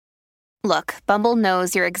Look, Bumble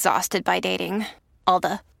knows you're exhausted by dating. All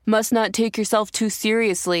the must not take yourself too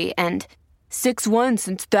seriously and 6'1"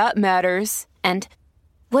 since that matters. And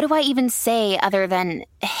what do I even say other than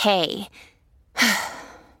hey?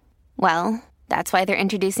 Well, that's why they're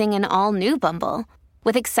introducing an all-new Bumble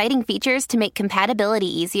with exciting features to make compatibility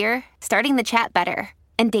easier, starting the chat better,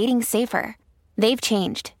 and dating safer. They've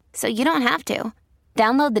changed, so you don't have to.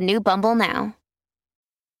 Download the new Bumble now.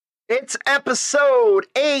 It's episode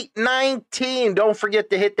 819. Don't forget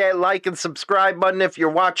to hit that like and subscribe button if you're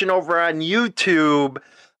watching over on YouTube.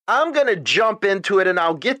 I'm going to jump into it and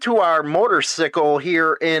I'll get to our motorcycle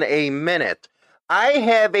here in a minute. I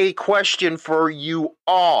have a question for you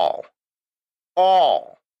all.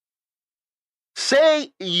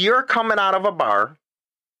 Say you're coming out of a bar,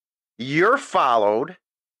 you're followed,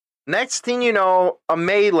 next thing you know, a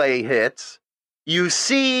melee hits, you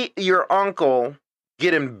see your uncle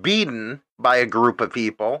getting beaten by a group of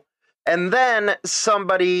people, and then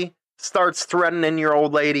somebody starts threatening your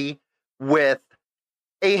old lady with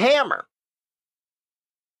a hammer.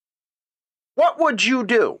 What would you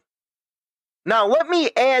do? Now, let me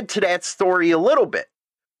add to that story a little bit.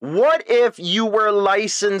 What if you were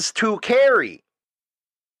licensed to carry?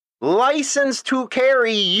 Licensed to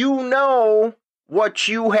carry, you know what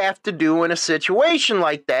you have to do in a situation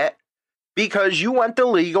like that because you went the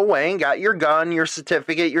legal way and got your gun, your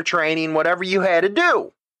certificate, your training, whatever you had to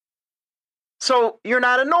do. So you're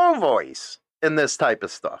not a no-voice in this type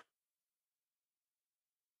of stuff.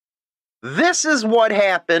 This is what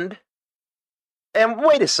happened. And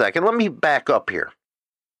wait a second, let me back up here.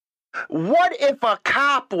 What if a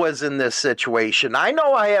cop was in this situation? I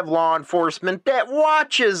know I have law enforcement that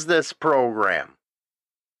watches this program.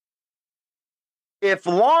 If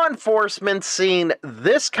law enforcement seen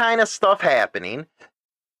this kind of stuff happening,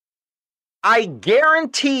 I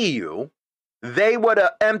guarantee you they would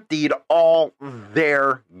have emptied all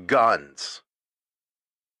their guns.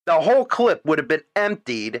 The whole clip would have been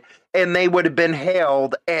emptied and they would have been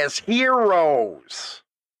hailed as heroes.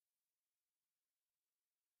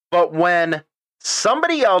 But when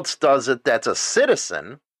somebody else does it that's a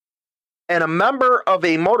citizen and a member of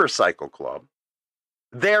a motorcycle club,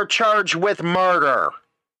 they're charged with murder.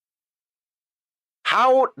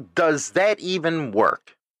 How does that even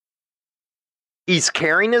work? He's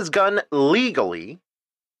carrying his gun legally.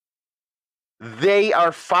 They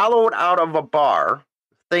are followed out of a bar.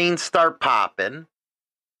 Things start popping.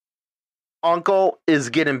 Uncle is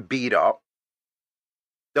getting beat up.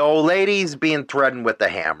 The old lady's being threatened with a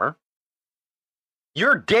hammer.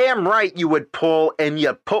 You're damn right you would pull and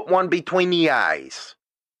you put one between the eyes.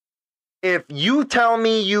 If you tell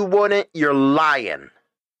me you wouldn't, you're lying.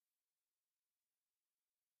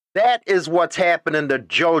 That is what's happening to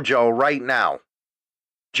JoJo right now.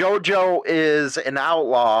 JoJo is an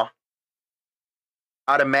outlaw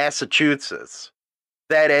out of Massachusetts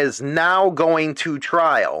that is now going to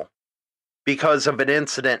trial because of an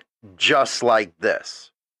incident just like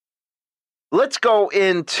this. Let's go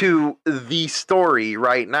into the story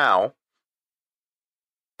right now.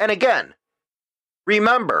 And again,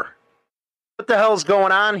 remember, what the hell's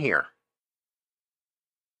going on here?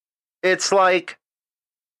 It's like,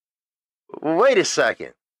 wait a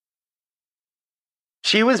second.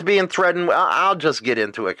 She was being threatened. I'll just get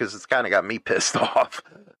into it because it's kind of got me pissed off.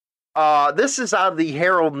 This is out of the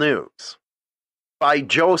Herald News by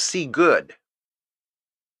Joe C. Good.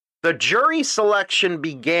 The jury selection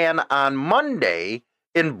began on Monday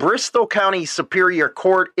in Bristol County Superior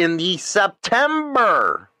Court in the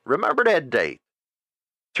September, remember that date,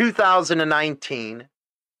 2019,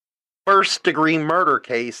 first-degree murder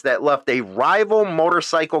case that left a rival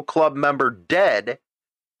motorcycle club member dead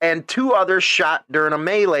and two others shot during a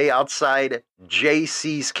melee outside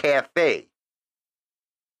JC's Cafe.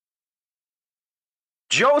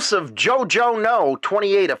 Joseph Jojo No,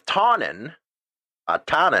 28 of Taunton,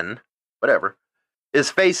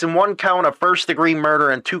 is facing one count of first-degree murder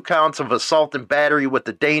and 2 counts of assault and battery with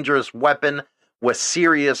a dangerous weapon with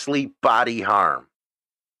seriously body harm.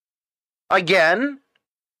 Again,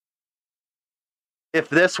 if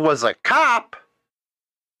this was a cop,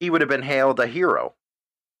 he would have been hailed a hero.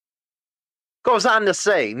 Goes on to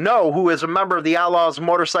say, No, who is a member of the Outlaws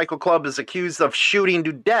Motorcycle Club, is accused of shooting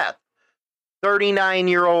to death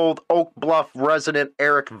 39-year-old Oak Bluff resident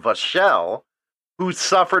Eric Vachel, who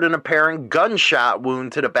suffered an apparent gunshot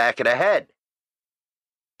wound to the back of the head.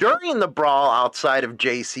 During the brawl outside of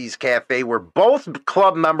JC's Cafe, where both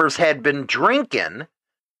club members had been drinking,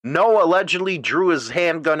 No allegedly drew his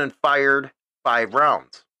handgun and fired 5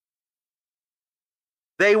 rounds.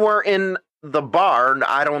 They were in the bar,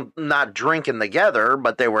 not drinking together,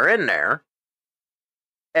 but they were in there.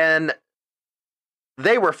 And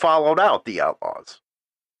They were followed out, the outlaws.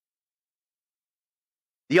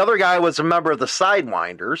 The other guy was a member of the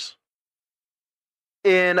Sidewinders.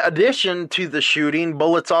 In addition to the shooting,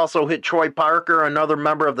 bullets also hit Troy Parker, another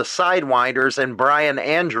member of the Sidewinders, and Brian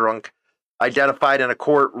Andrunk, identified in a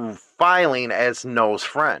court filing as No's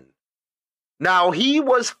friend. Now, he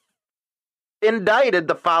was indicted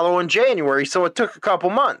the following January, so it took a couple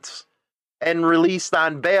months, and released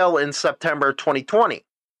on bail in September 2020.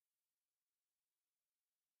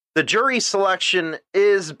 The jury selection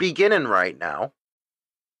is beginning right now.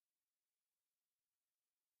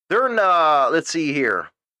 They're in, let's see here.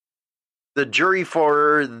 The jury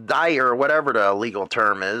for Dyer, whatever the legal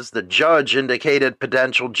term is, the judge indicated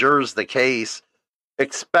potential jurors the case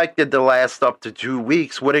expected to last up to 2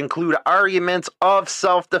 weeks would include arguments of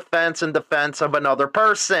self-defense and defense of another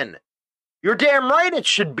person. You're damn right it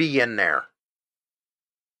should be in there.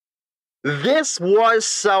 This was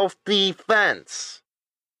self-defense.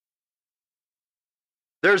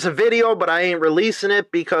 There's a video, but I ain't releasing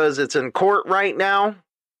it because it's in court right now.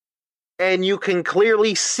 And you can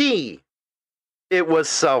clearly see it was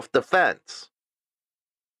self-defense.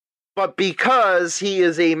 But because he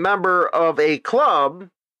is a member of a club,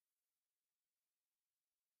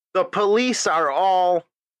 the police are all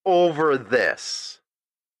over this.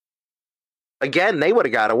 Again, they would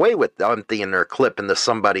have got away with emptying their clip into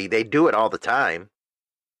somebody. They do it all the time.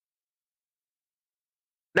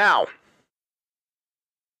 Now,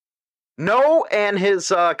 No and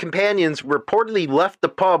his companions reportedly left the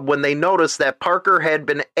pub when they noticed that Parker had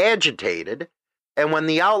been agitated, and when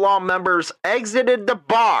the outlaw members exited the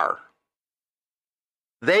bar,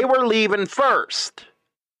 they were leaving first.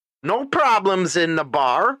 No problems in the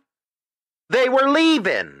bar. They were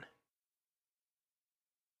leaving.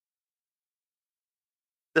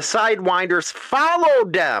 The Sidewinders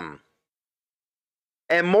followed them,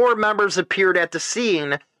 and more members appeared at the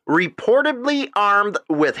scene, reportedly armed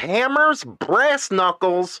with hammers, brass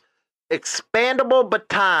knuckles, expandable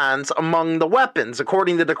batons among the weapons.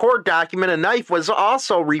 According to the court document, a knife was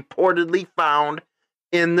also reportedly found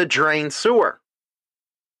in the drain sewer.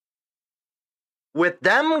 With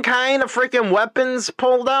them kind of freaking weapons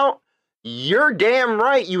pulled out, you're damn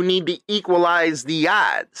right you need to equalize the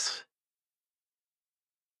odds.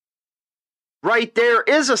 Right there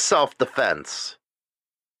is a self-defense.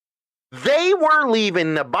 They were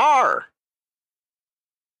leaving the bar.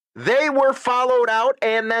 They were followed out,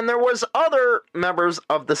 and then there was other members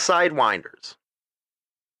of the Sidewinders.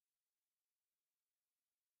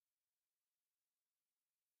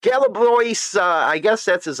 Galaboyce, I guess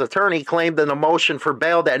that's his attorney, claimed in a motion for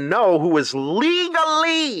bail that No, who was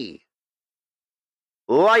legally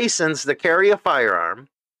licensed to carry a firearm,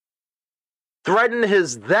 threatened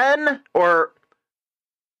his then, or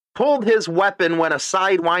pulled his weapon when a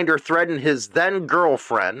Sidewinder threatened his then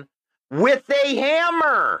girlfriend with a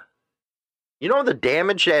hammer. You know the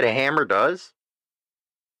damage that a hammer does?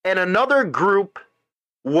 And another group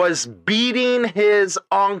was beating his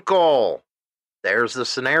uncle. There's the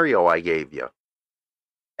scenario I gave you.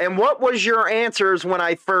 And what was your answers when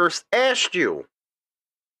I first asked you?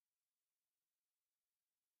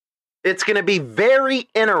 It's going to be very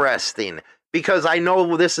interesting, because I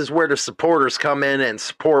know this is where the supporters come in and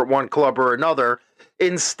support one club or another,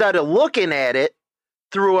 instead of looking at it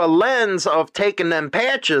through a lens of taking them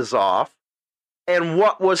patches off and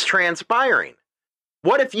what was transpiring.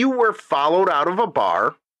 What if you were followed out of a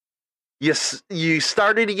bar, you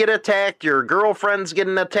started to get attacked, your girlfriend's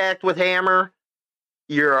getting attacked with hammer,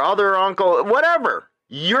 your other uncle, whatever.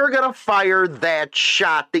 You're going to fire that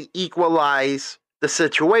shot to equalize the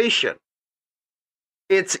situation.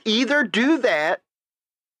 It's either do that,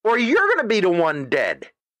 or you're going to be the one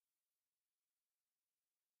dead.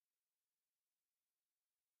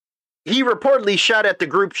 He reportedly shot at the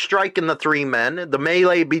group striking the three men. The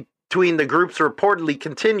melee between the groups reportedly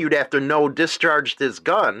continued after No discharged his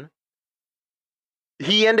gun.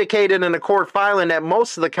 He indicated in a court filing that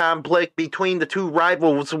most of the conflict between the two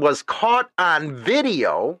rivals was caught on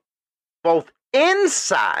video, both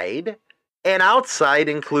inside and outside,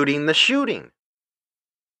 including the shooting.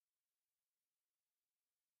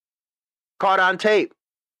 Caught on tape.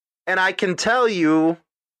 And I can tell you,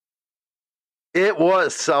 it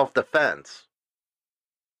was self-defense.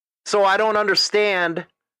 So I don't understand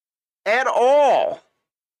at all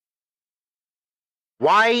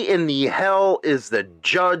why in the hell is the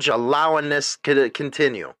judge allowing this to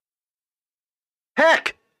continue.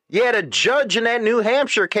 Heck, you had a judge in that New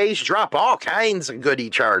Hampshire case drop all kinds of goody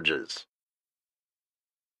charges.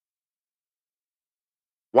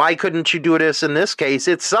 Why couldn't you do this in this case?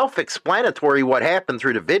 It's self-explanatory what happened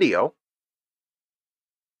through the video.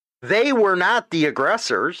 They were not the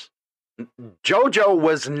aggressors. JoJo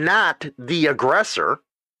was not the aggressor.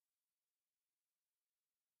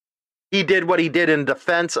 He did what he did in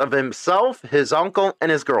defense of himself, his uncle,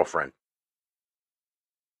 and his girlfriend.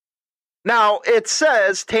 Now, it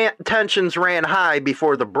says tensions ran high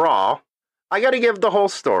before the brawl. I got to give the whole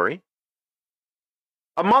story.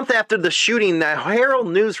 A month after the shooting, the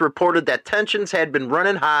Herald News reported that tensions had been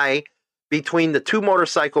running high between the two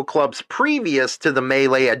motorcycle clubs previous to the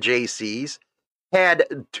melee at JC's,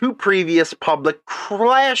 had two previous public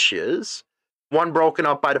clashes, one broken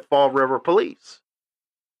up by the Fall River Police.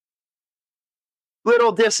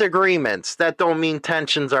 Little disagreements, that don't mean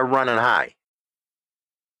tensions are running high.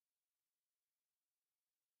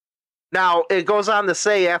 Now, it goes on to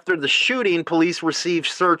say, after the shooting, police received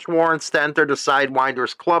search warrants to enter the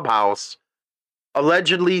Sidewinders clubhouse,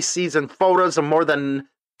 allegedly seizing photos of more than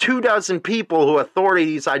 24 people who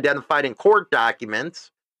authorities identified in court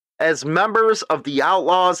documents as members of the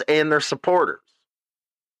Outlaws and their supporters.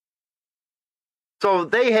 So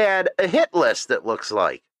they had a hit list, it looks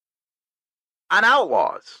like, on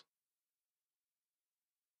Outlaws.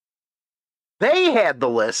 They had the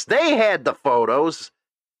list, they had the photos,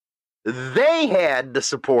 they had the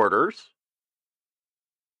supporters.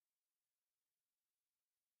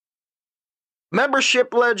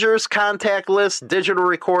 Membership ledgers, contact lists, digital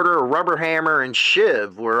recorder, a rubber hammer, and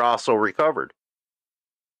shiv were also recovered.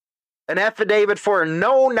 An affidavit for a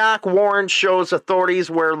no-knock warrant shows authorities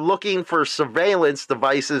were looking for surveillance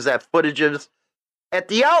devices at footages at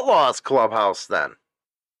the Outlaws clubhouse then.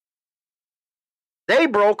 They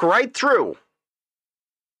broke right through.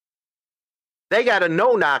 They got a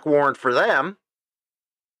no-knock warrant for them.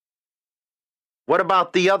 What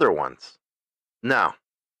about the other ones? No.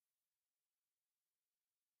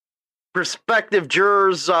 Prospective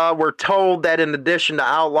jurors were told that in addition to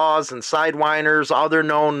Outlaws and Sidewinders, other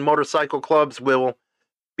known motorcycle clubs will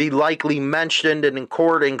be likely mentioned in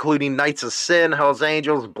court, including Knights of Sin, Hells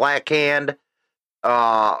Angels, Black Hand,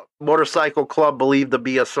 motorcycle club believed to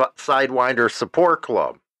be a Sidewinder support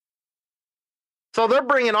club. So they're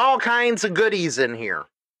bringing all kinds of goodies in here.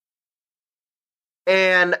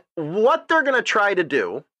 And what they're going to try to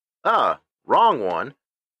do, wrong one,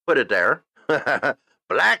 put it there,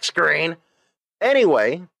 black screen.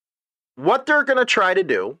 Anyway, what they're going to try to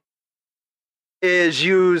do is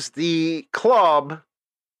use the club,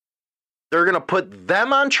 they're going to put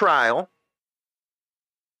them on trial,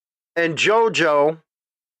 and JoJo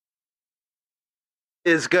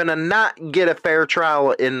is going to not get a fair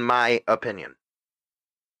trial, in my opinion.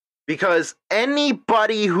 Because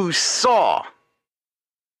anybody who saw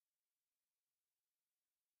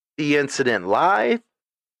the incident live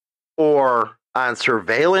or on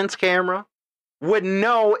surveillance camera would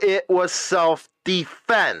know it was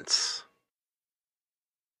self-defense.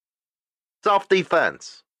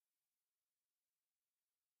 Self-defense.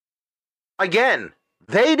 Again,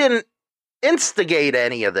 they didn't instigate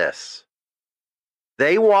any of this.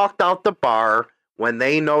 They walked out the bar when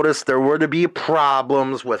they noticed there were to be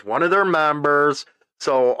problems with one of their members,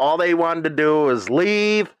 so all they wanted to do was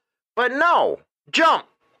leave. But no, jump.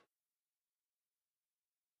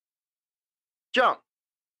 Jump.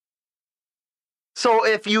 So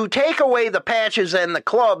if you take away the patches and the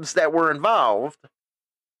clubs that were involved,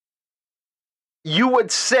 you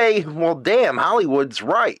would say, well, damn, Hollywood's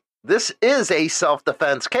right. This is a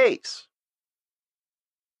self-defense case.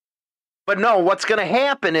 But no, what's going to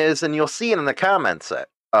happen is, and you'll see it in the comments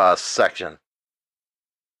section,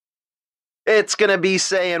 it's going to be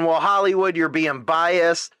saying, well, Hollywood, you're being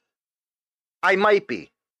biased. I might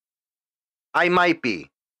be.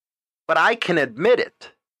 But I can admit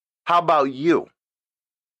it. How about you?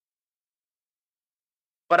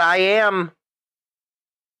 But I am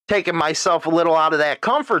taking myself a little out of that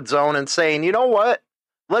comfort zone and saying, you know what?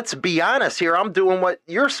 Let's be honest here. I'm doing what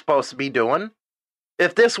you're supposed to be doing.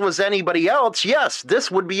 If this was anybody else, yes, this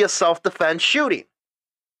would be a self-defense shooting.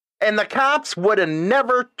 And the cops would have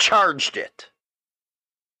never charged it.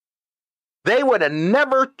 They would have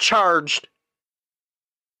never charged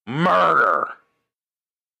murder.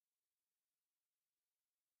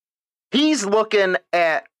 He's looking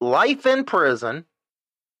at life in prison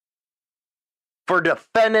for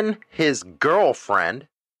defending his girlfriend,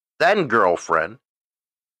 then girlfriend,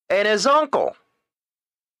 and his uncle.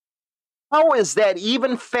 How is that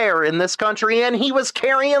even fair in this country? And he was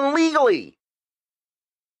carrying legally.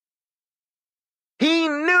 He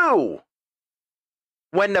knew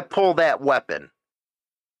when to pull that weapon.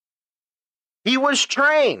 He was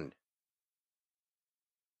trained.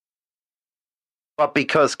 But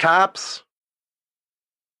because cops,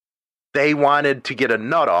 they wanted to get a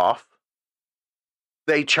nut off,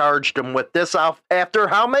 they charged him with this after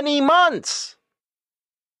how many months?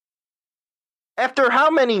 After how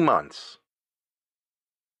many months?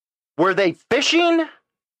 Were they fishing?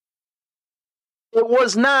 It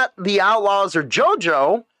was not the Outlaws or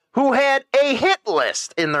JoJo who had a hit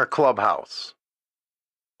list in their clubhouse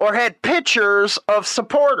or had pictures of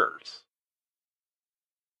supporters.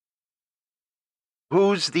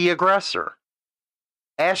 Who's the aggressor?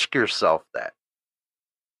 Ask yourself that.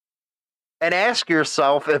 And ask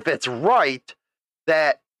yourself if it's right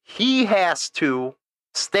that he has to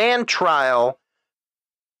stand trial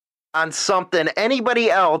on something anybody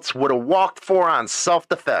else would have walked for on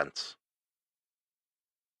self-defense.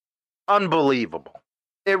 Unbelievable.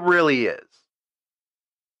 It really is.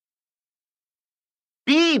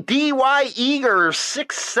 BDY Eager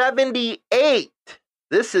 678.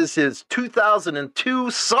 This is his 2002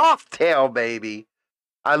 Softail, baby.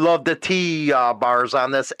 I love the T-bars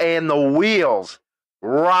on this and the wheels.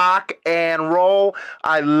 Rock and roll.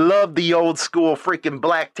 I love the old school freaking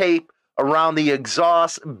black tape around the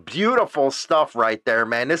exhaust. Beautiful stuff right there,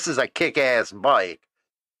 man. This is a kick-ass bike.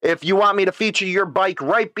 If you want me to feature your bike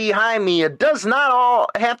right behind me, it does not all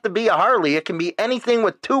have to be a Harley. It can be anything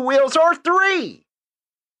with 2 wheels or 3.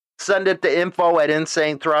 Send it to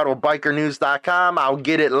info@InsaneThrottleBikerNews.com. I'll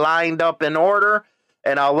get it lined up in order,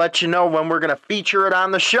 and I'll let you know when we're going to feature it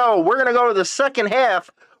on the show. We're going to go to the second half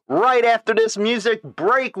right after this music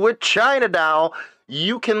break with China Doll.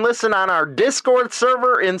 You can listen on our Discord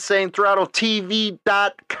server,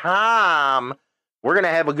 InsaneThrottleTV.com. We're going to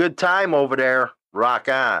have a good time over there. Rock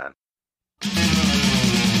on.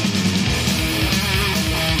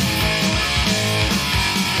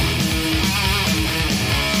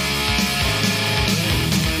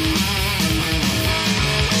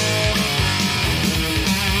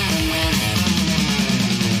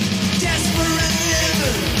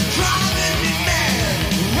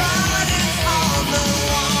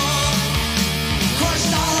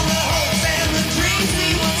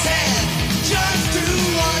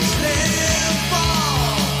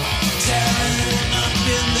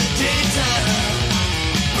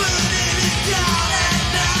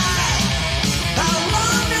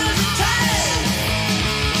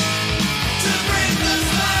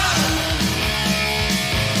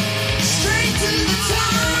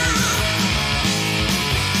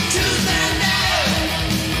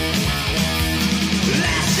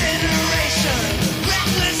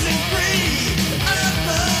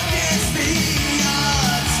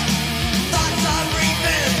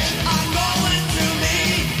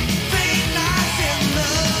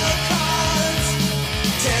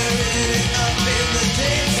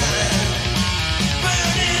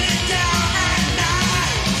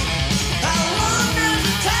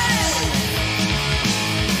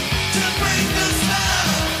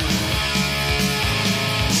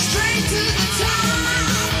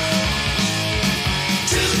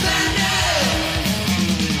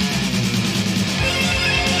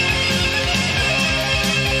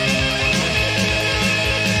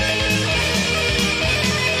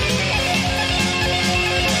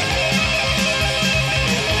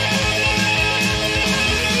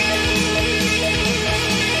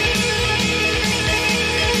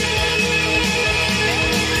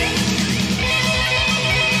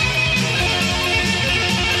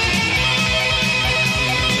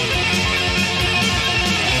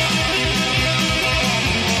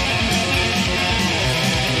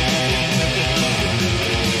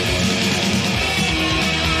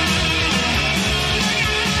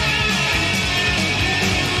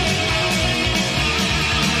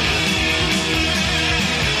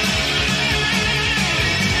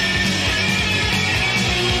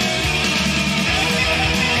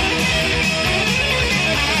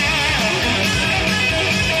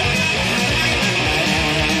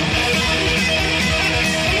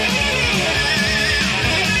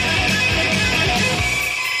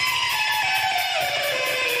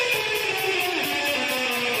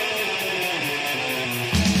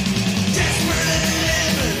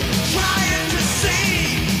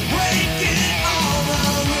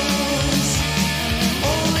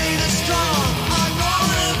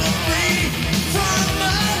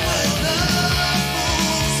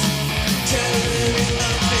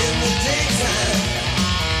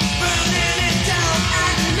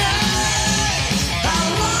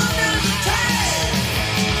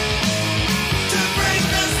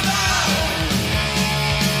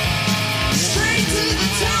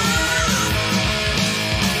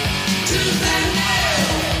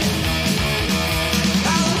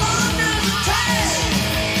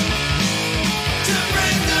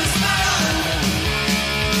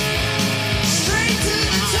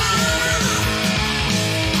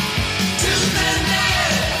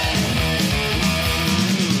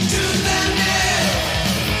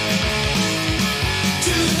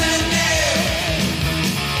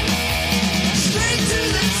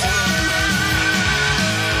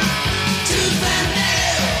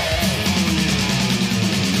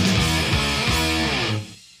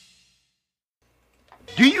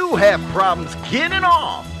 you have problems getting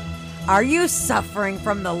off? Are you suffering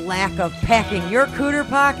from the lack of packing your cooter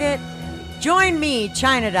pocket? Join me,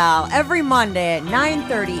 China Doll, every Monday at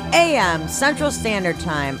 9:30 a.m. Central Standard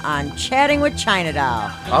Time on Chatting with China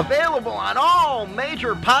Doll. Available on all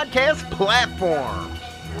major podcast platforms.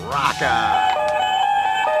 Rock on.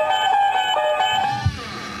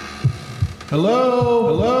 Hello.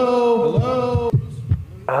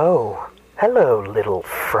 Oh, hello, little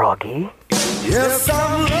froggy. Yes,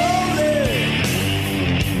 I'm lonely.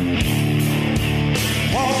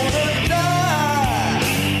 Wanna die.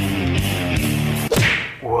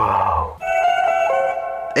 Whoa.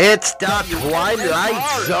 It's the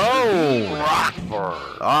Twilight Zone.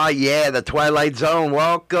 Rockford. Oh, yeah, the Twilight Zone.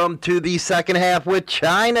 Welcome to the second half with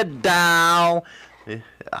China Doll.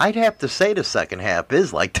 I'd have to say the second half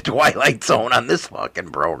is like the Twilight Zone on this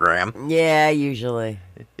fucking program. Yeah, usually.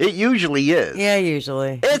 It usually is. Yeah,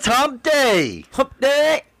 usually. It's Hump Day. Hump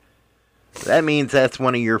Day. That means that's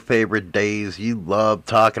one of your favorite days. You love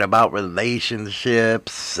talking about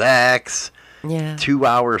relationships, sex, Yeah.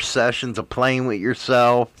 2-hour sessions of playing with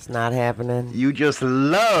yourself. It's not happening. You just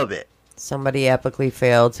love it. Somebody epically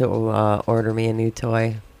failed to order me a new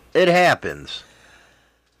toy. It happens.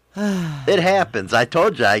 It happens. I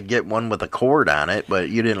told you I'd get one with a cord on it, but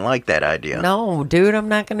you didn't like that idea. No, dude, I'm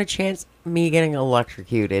not going to chance me getting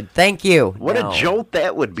electrocuted. Thank you. What No. a jolt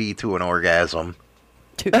that would be to an orgasm.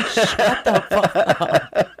 Dude, shut the fuck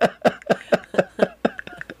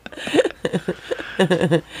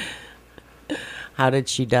up. How did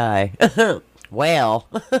she die? Well.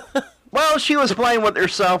 Well, she was playing with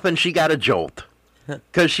herself and she got a jolt.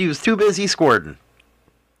 Because she was too busy squirting.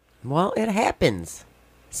 Well, it happens.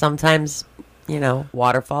 Sometimes,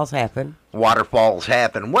 waterfalls happen. Waterfalls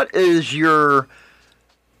happen. What is your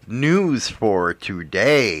news for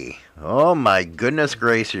today? Oh my goodness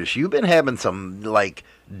gracious. You've been having some,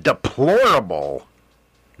 deplorable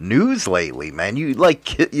news lately, man. You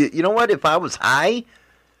know what? If I was high,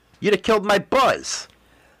 you'd have killed my buzz.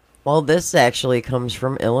 Well, this actually comes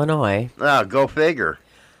from Illinois. Oh, go figure.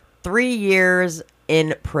 3 years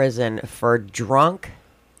in prison for drunk,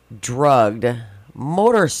 drugged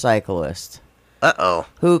motorcyclist Uh-oh.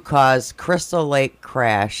 who caused Crystal Lake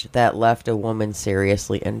crash that left a woman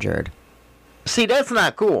seriously injured. See, that's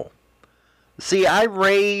not cool. See, I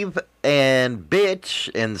rave and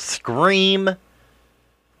bitch and scream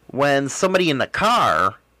when somebody in the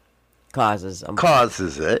car Causes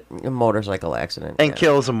it a motorcycle accident. and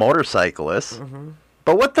kills a motorcyclist. Mm-hmm.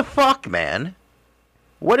 But what the fuck, man?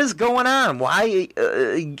 What is going on? Why?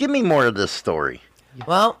 Give me more of this story.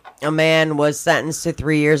 Well, a man was sentenced to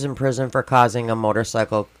 3 years in prison for causing a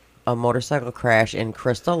motorcycle crash in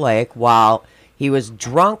Crystal Lake while he was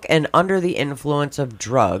drunk and under the influence of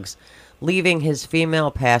drugs, leaving his female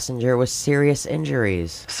passenger with serious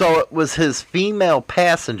injuries. So it was his female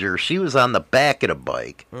passenger. She was on the back of the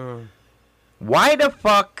bike. Why the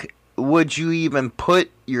fuck would you even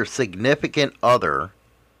put your significant other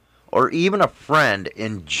or even a friend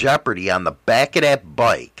in jeopardy on the back of that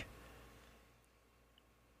bike?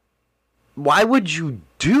 Why would you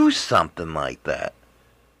do something like that?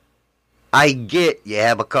 I get you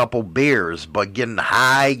have a couple beers, but getting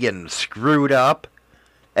high, getting screwed up,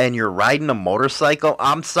 and you're riding a motorcycle,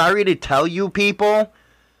 I'm sorry to tell you people,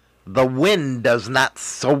 the wind does not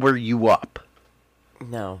sober you up.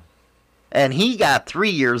 No. And he got 3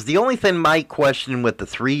 years. The only thing my question with the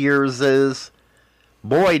 3 years is,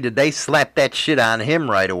 boy, did they slap that shit on him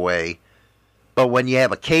right away. But when you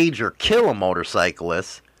have a cage or kill a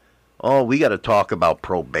motorcyclist, oh, we got to talk about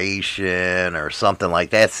probation or something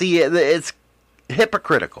like that. See, it's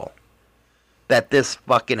hypocritical that this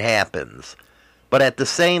fucking happens. But at the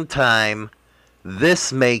same time,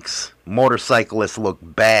 this makes motorcyclists look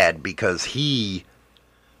bad because he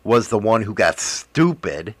was the one who got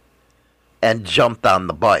stupid and jumped on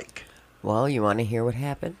the bike. Well, you want to hear what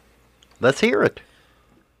happened? Let's hear it.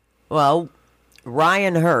 Well,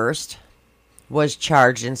 Ryan Hurst was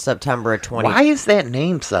charged in September of 20... Why does that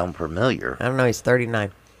name sound familiar? I don't know, he's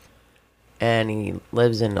 39. And he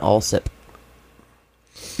lives in Alsip.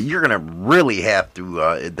 You're going to really have to...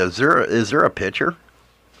 is there a picture?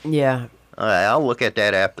 Yeah. I'll look at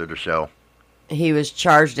that after the show. He was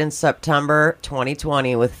charged in September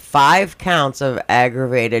 2020 with 5 counts of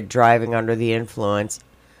aggravated driving under the influence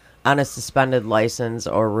on a suspended license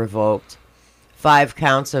or revoked. 5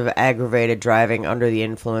 counts of aggravated driving under the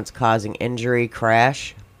influence causing injury,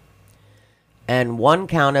 crash. And 1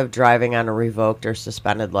 count of driving on a revoked or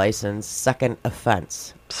suspended license, second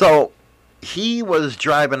offense. So, he was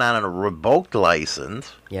driving on a revoked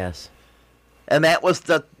license. Yes. And that was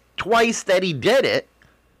the twice that he did it.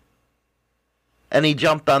 And he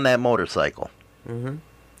jumped on that motorcycle.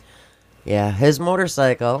 Yeah, his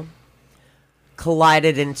motorcycle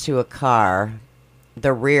collided into a car,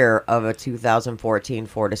 the rear of a 2014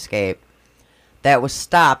 Ford Escape, that was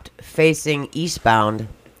stopped facing eastbound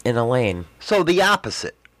in a lane. So the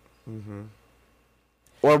opposite.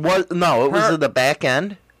 Or was no? It was at the back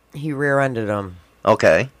end. He rear-ended him.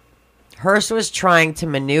 Okay. Hearst was trying to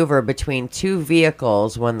maneuver between two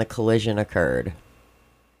vehicles when the collision occurred.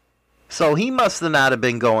 So he must have not have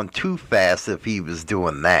been going too fast if he was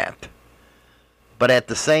doing that. But at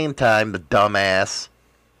the same time, the dumbass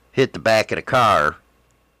hit the back of the car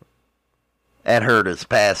and hurt his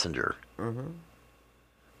passenger.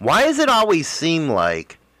 Why does it always seem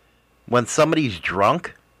like when somebody's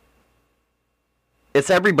drunk, it's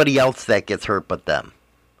everybody else that gets hurt but them?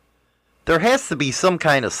 There has to be some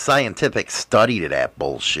kind of scientific study to that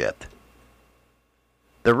bullshit.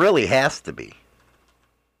 There really has to be.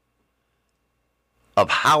 Of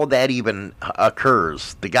how that even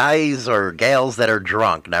occurs. The guys or gals that are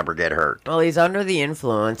drunk never get hurt. Well, he's under the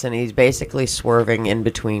influence, and he's basically swerving in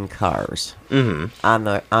between cars on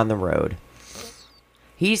the road.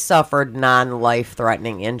 He suffered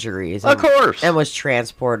non-life-threatening injuries. Of course. And was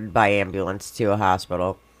transported by ambulance to a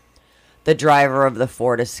hospital. The driver of the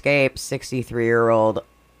Ford Escape, 63-year-old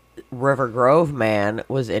River Grove man,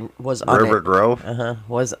 was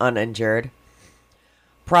uninjured.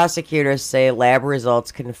 Prosecutors say lab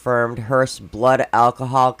results confirmed Hearst's blood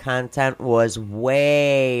alcohol content was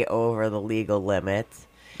way over the legal limit.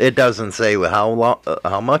 It doesn't say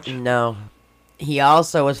how much? No. He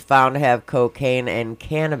also was found to have cocaine and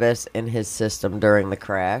cannabis in his system during the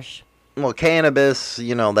crash. Well, cannabis,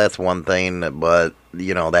 that's one thing, but,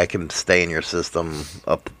 that can stay in your system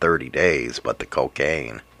up to 30 days, but the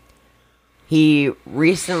cocaine. He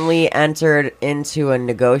recently entered into a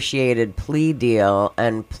negotiated plea deal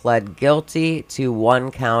and pled guilty to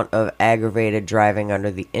one count of aggravated driving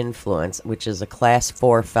under the influence, which is a Class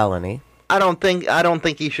 4 felony. I don't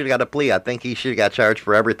think he should have got a plea. I think he should have got charged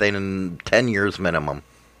for everything in 10 years minimum.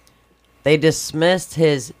 They dismissed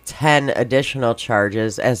his 10 additional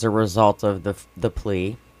charges as a result of the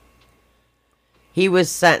plea. He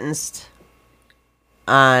was sentenced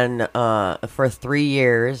on for 3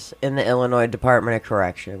 years in the Illinois Department of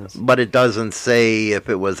Corrections. But it doesn't say if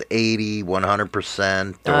it was 80,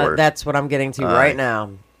 100%, or... That's what I'm getting to right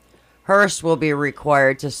now. Hearst will be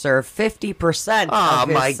required to serve 50% of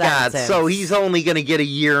his my God, sentence. so he's only going to get a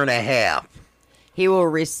year and a half. He will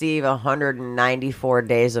receive 194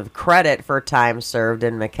 days of credit for time served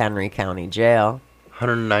in McHenry County Jail.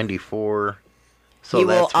 194. So He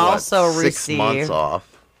will that's also 6 receive- months off.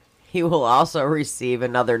 He will also receive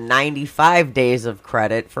another 95 days of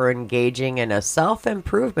credit for engaging in a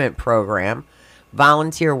self-improvement program,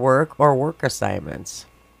 volunteer work, or work assignments.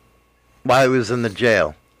 While he was in the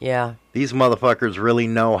jail. Yeah. These motherfuckers really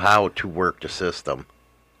know how to work the system.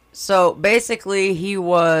 So basically, he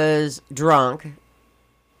was drunk.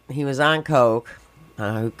 He was on coke.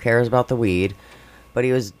 Who cares about the weed? But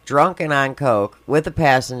he was drunk and on coke with a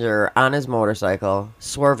passenger on his motorcycle,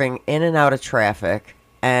 swerving in and out of traffic,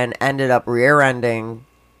 and ended up rear-ending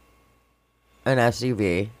an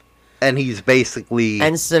SUV. And he's basically...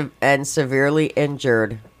 And severely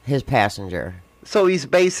injured his passenger. So he's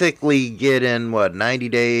basically getting, 90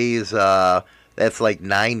 days? That's like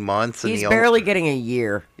 9 months. He's barely getting a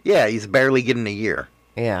year. Yeah, he's barely getting a year.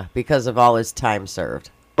 Yeah, because of all his time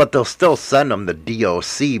served. But they'll still send him to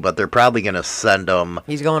DOC, but they're probably going to send him...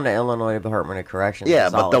 He's going to Illinois Department of Corrections. Yeah,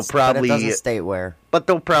 but they'll probably... But it doesn't state where. But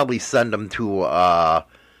they'll probably send him to, a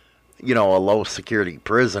low-security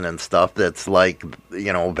prison and stuff that's like,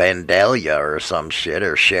 Vandalia or some shit,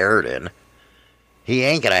 or Sheridan. He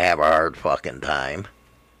ain't going to have a hard fucking time.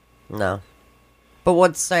 No. But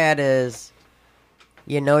what's sad is,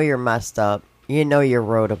 you're messed up. You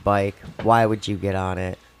rode a bike. Why would you get on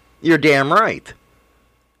it? You're damn right.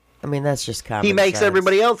 I mean, that's just common He makes sense.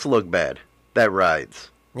 everybody else look bad that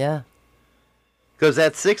rides. Yeah. Because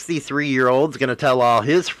that 63-year-old's going to tell all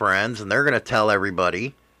his friends, and they're going to tell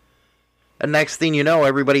everybody. And next thing you know,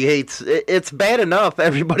 everybody hates... It's bad enough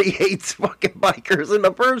everybody hates fucking bikers in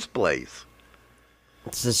the first place.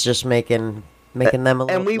 It's just making them a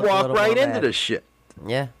little... And we look a walk little right more into mad. this shit.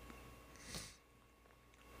 Yeah.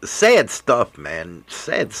 Sad stuff, man.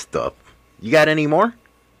 Sad stuff. You got any more?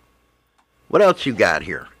 What else you got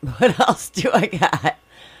here? What else do I got?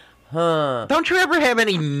 Huh. Don't you ever have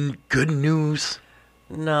any good news?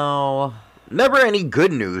 No. Never any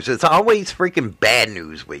good news. It's always freaking bad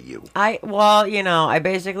news with you. I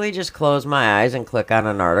basically just close my eyes and click on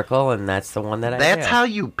an article, and that's the one that I do. That's how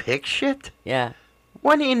you pick shit? Yeah.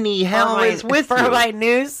 What in the hell is with for you? my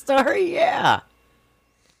news story? Yeah.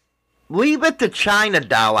 Leave it to China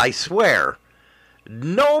Doll, I swear.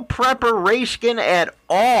 No preparation at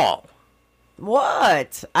all.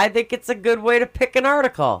 What? I think it's a good way to pick an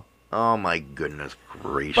article. Oh my goodness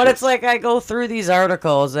gracious. But it's like I go through these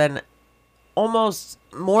articles and almost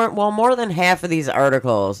more than half of these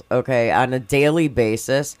articles, okay, on a daily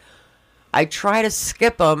basis, I try to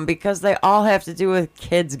skip them because they all have to do with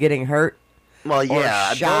kids getting hurt. Well,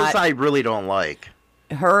 yeah, shot. those I really don't like.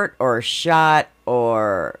 Hurt or shot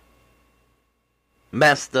or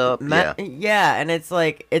Messed up, yeah. Yeah, and it's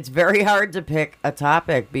like, it's very hard to pick a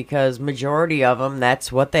topic because majority of them,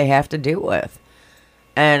 that's what they have to deal with.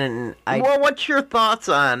 And Well, what's your thoughts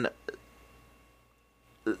on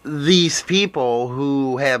these people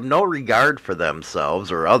who have no regard for themselves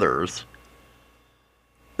or others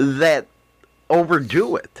that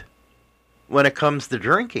overdo it when it comes to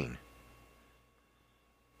drinking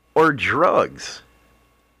or drugs?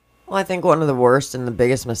 Well, I think one of the worst and the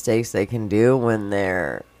biggest mistakes they can do when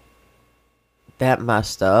they're that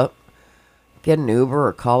messed up, get an Uber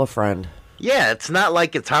or call a friend. Yeah, it's not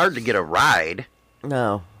like it's hard to get a ride.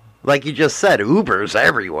 No. Like you just said, Uber's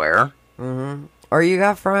everywhere. Mm-hmm. Or you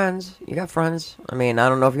got friends. I mean, I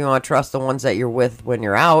don't know if you want to trust the ones that you're with when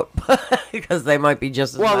you're out, because they might be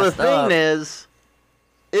just as Well, the messed thing up. is,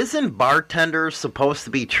 isn't bartenders supposed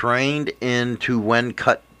to be trained into when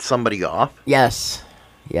cut somebody off? Yes.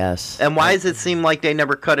 And why does it seem like they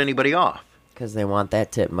never cut anybody off? Because they want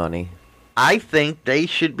that tip money. I think they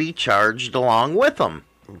should be charged along with them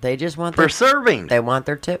They just want for serving. They want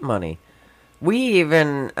their tip money. We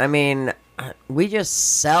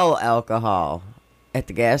just sell alcohol at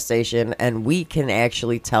the gas station, and we can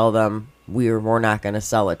actually tell them we're not going to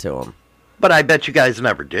sell it to them. But I bet you guys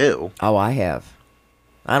never do. Oh, I have.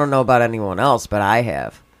 I don't know about anyone else, but I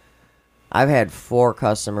have. I've had 4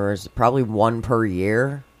 customers, probably 1 per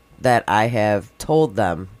year, that I have told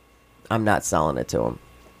them I'm not selling it to them.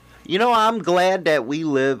 You know, I'm glad that we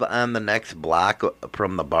live on the next block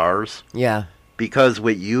from the bars. Yeah. Because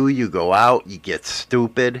with you go out, you get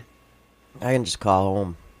stupid. I can just call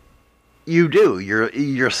home. You do.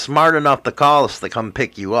 You're smart enough to call us to come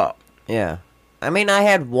pick you up. Yeah. I mean, I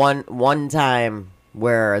had one time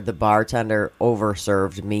where the bartender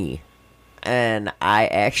overserved me. And I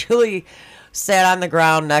actually sat on the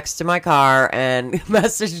ground next to my car and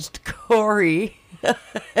messaged Corey.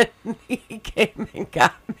 And he came and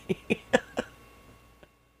got me.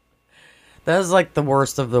 That was like the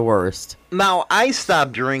worst of the worst. Now, I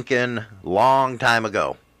stopped drinking long time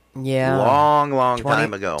ago. Yeah. Long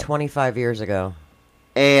time ago. 25 years ago.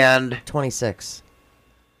 And 26.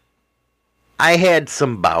 I had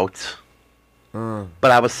some bouts.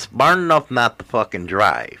 But I was smart enough not to fucking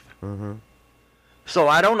drive. Mm-hmm. So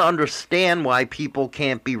I don't understand why people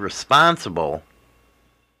can't be responsible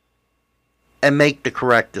and make the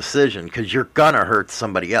correct decision, because you're gonna hurt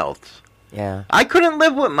somebody else. Yeah. I couldn't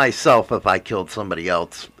live with myself if I killed somebody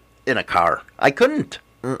else in a car. I couldn't.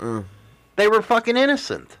 They were fucking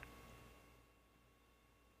innocent.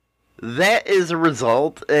 That is a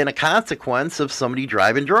result and a consequence of somebody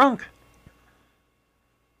driving drunk.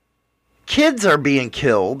 Kids are being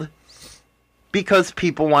killed because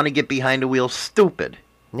people want to get behind the wheel stupid.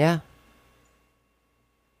 Yeah.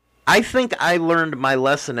 I think I learned my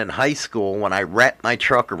lesson in high school when I wrapped my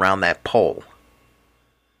truck around that pole.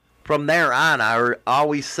 From there on, I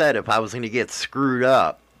always said if I was going to get screwed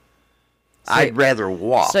up, I'd rather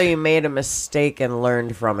walk. So you made a mistake and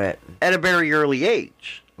learned from it. At a very early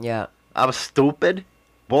age. Yeah. I was stupid,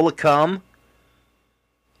 full of cum,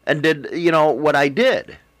 and did, what I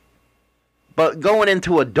did. But going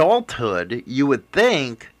into adulthood, you would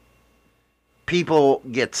think people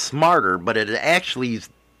get smarter, but it actually is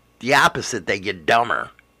the opposite. They get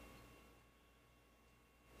dumber.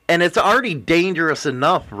 And it's already dangerous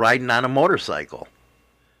enough riding on a motorcycle.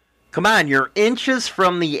 Come on, you're inches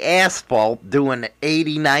from the asphalt doing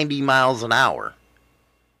 80, 90 miles an hour.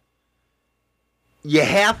 You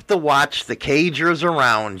have to watch the cagers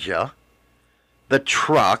around you, the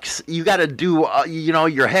trucks. You got to do,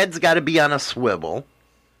 your head's got to be on a swivel.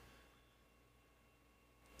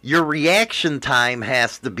 Your reaction time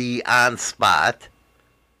has to be on spot.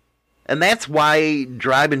 And that's why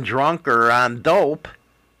driving drunk or on dope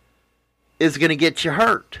is going to get you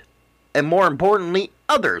hurt. And more importantly,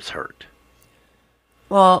 others hurt.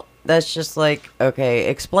 Well, that's just like, okay,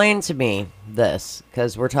 explain to me this,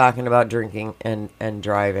 because we're talking about drinking and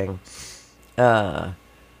driving. 5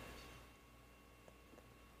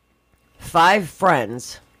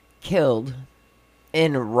 friends killed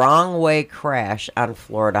in wrong way crash on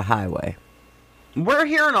Florida highway. We're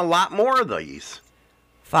hearing a lot more of these.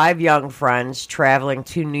 5 young friends traveling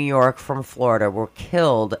to New York from Florida were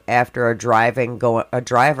killed after a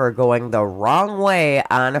driver going the wrong way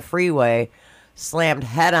on a freeway slammed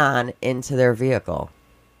head-on into their vehicle.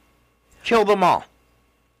 Kill them all.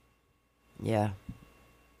 Yeah.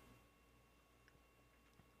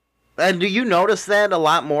 And do you notice that a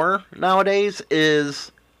lot more nowadays is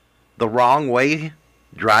the wrong way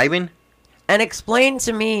driving? And explain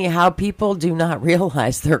to me how people do not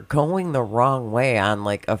realize they're going the wrong way on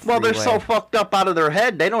like a freeway. Well, they're so fucked up out of their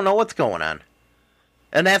head, they don't know what's going on.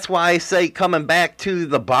 And that's why I say coming back to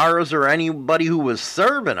the bars or anybody who was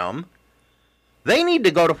serving them, they need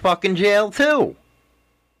to go to fucking jail too.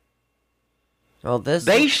 Well,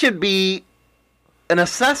 They should be an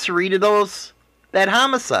accessory to that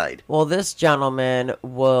homicide. Well, this gentleman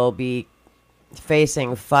will be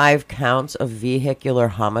facing 5 counts of vehicular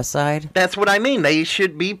homicide. That's what I mean. They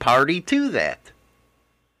should be party to that.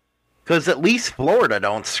 Because at least Florida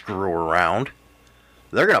don't screw around.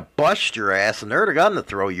 They're going to bust your ass and they're going to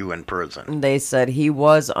throw you in prison. They said he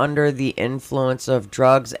was under the influence of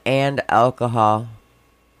drugs and alcohol,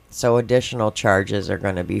 so additional charges are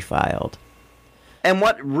going to be filed. And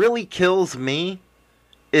what really kills me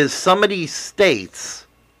is some of these states,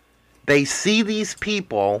 they see these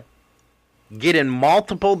people getting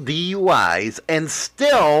multiple DUIs and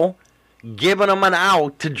still giving them an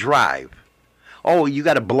out to drive. Oh, you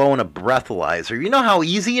got to blow in a breathalyzer. You know how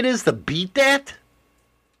easy it is to beat that?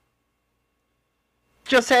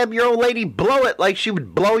 Just have your old lady blow it like she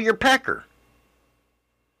would blow your pecker.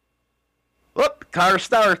 Whoop, car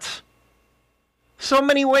starts. So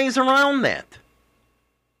many ways around that.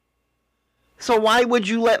 So why would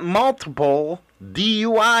you let multiple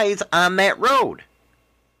DUIs on that road?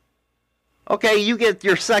 Okay, you get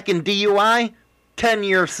your second DUI,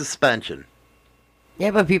 10-year suspension.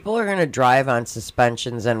 Yeah, but people are going to drive on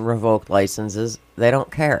suspensions and revoked licenses. They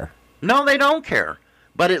don't care. No, they don't care.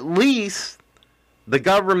 But at least the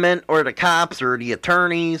government or the cops or the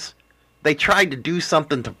attorneys, they tried to do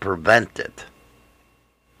something to prevent it.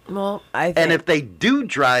 Well, I think... And if they do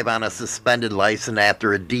drive on a suspended license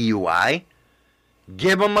after a DUI,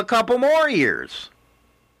 give them a couple more years.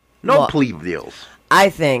 No plea deals. I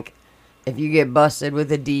think if you get busted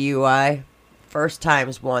with a DUI, first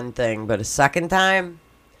time's one thing, but a second time,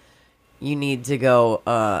 you need to go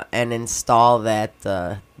and install that.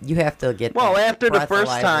 You have to get. Well, that after the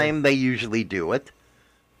first breathalyzer. time, they usually do it.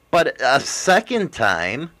 But a second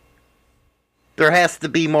time, there has to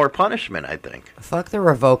be more punishment, I think. Fuck the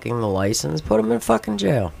revoking the license. Put them in fucking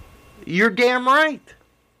jail. You're damn right.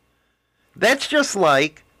 That's just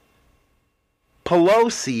like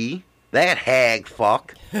Pelosi, that hag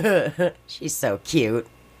fuck. She's so cute.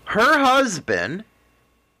 Her husband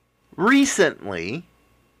recently,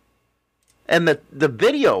 and the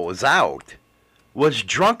video was out, was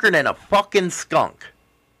drunker than a fucking skunk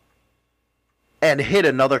and hit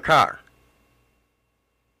another car.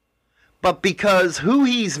 But because who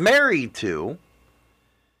he's married to,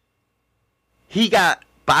 he got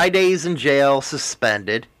 5 days in jail,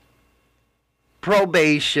 suspended,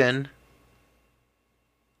 probation,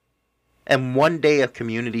 and 1 day of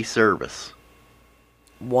community service.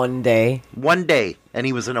 1 day. 1 day. And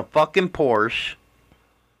he was in a fucking Porsche.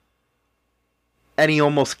 And he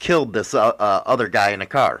almost killed this other guy in a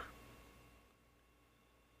car.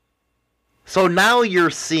 So now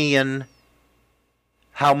you're seeing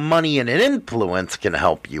how money and influence can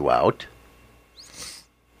help you out.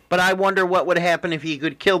 But I wonder what would happen if he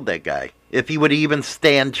could killed that guy. If he would even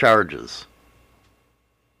stand charges.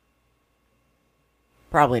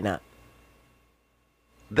 Probably not.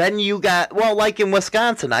 Then you got, well, like in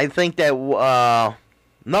Wisconsin, I think that,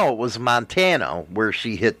 no, it was Montana where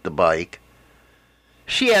she hit the bike.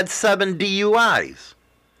 She had 7 DUIs.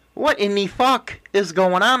 What in the fuck is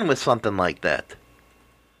going on with something like that?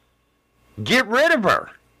 Get rid of her.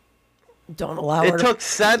 Don't allow her It took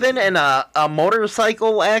 7 and a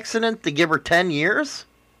motorcycle accident to give her 10 years?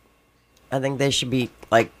 I think they should be,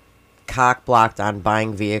 like, cock-blocked on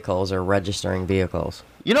buying vehicles or registering vehicles.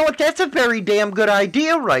 You know what? That's a very damn good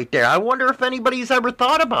idea right there. I wonder if anybody's ever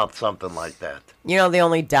thought about something like that. You know, the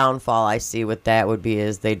only downfall I see with that would be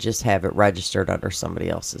is they just have it registered under somebody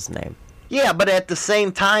else's name. Yeah, but at the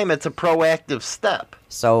same time, it's a proactive step.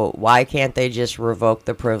 So why can't they just revoke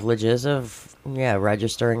the privileges of,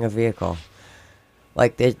 registering a vehicle?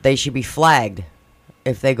 Like, they should be flagged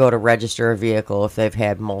if they go to register a vehicle if they've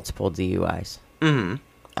had multiple DUIs. Mm-hmm.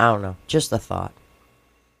 I don't know. Just a thought.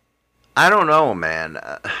 I don't know, man.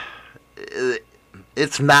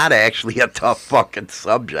 It's not actually a tough fucking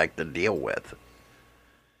subject to deal with.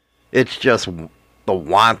 It's just the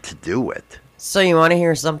want to do it. So you want to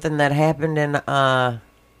hear something that happened in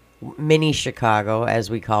mini Chicago, as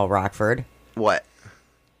we call Rockford. What?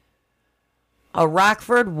 A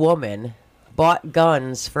Rockford woman bought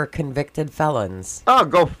guns for convicted felons. Oh,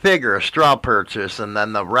 go figure, a straw purchase, and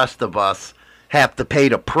then the rest of us have to pay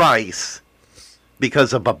the price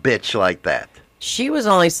because of a bitch like that. She was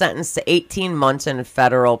only sentenced to 18 months in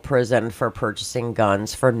federal prison for purchasing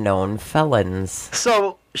guns for known felons.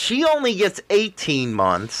 So she only gets 18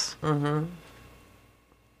 months. Mm-hmm.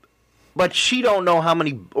 But she don't know how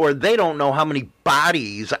many, or they don't know how many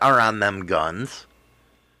bodies are on them guns.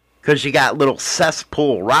 Because you got little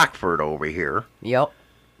cesspool Rockford over here. Yep.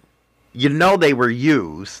 You know they were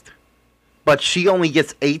used. But she only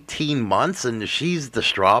gets 18 months and she's the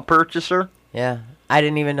straw purchaser? Yeah. I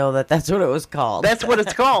didn't even know that that's what it was called. That's what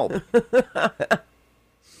it's called.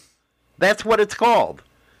 That's what it's called.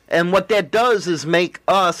 And what that does is make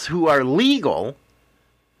us who are legal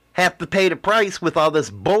have to pay the price with all this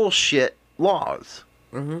bullshit laws.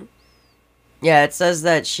 Mm-hmm. Yeah, it says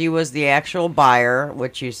that she was the actual buyer,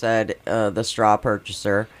 which you said, the straw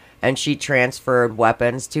purchaser, and she transferred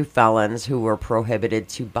weapons to felons who were prohibited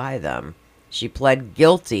to buy them. She pled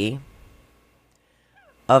guilty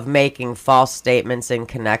of making false statements in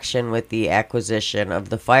connection with the acquisition of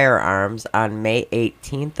the firearms on May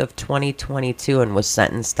 18th of 2022 and was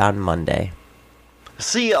sentenced on Monday.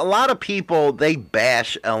 See, a lot of people, they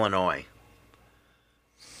bash Illinois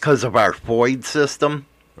because of our FOID system,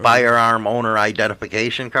 firearm owner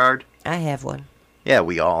identification card. I have one. Yeah,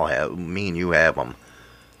 we all have. Me and you have them.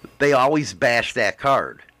 They always bash that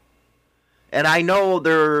card. And I know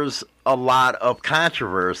there's a lot of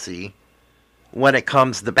controversy when it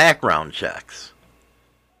comes to background checks.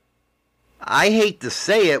 I hate to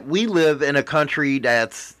say it, we live in a country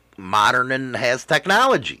that's modern and has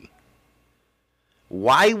technology.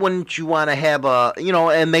 Why wouldn't you want to have a,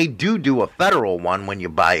 and they do a federal one when you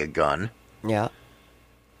buy a gun. Yeah.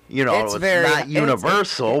 It's not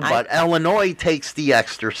universal, but Illinois takes the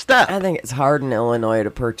extra step. I think it's hard in Illinois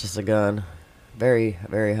to purchase a gun. Very,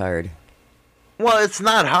 very hard. Well, it's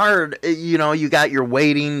not hard. You got your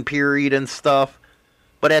waiting period and stuff.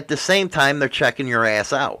 But at the same time, they're checking your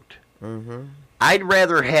ass out. Mm-hmm. I'd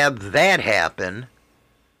rather have that happen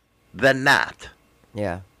than not.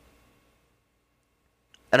 Yeah.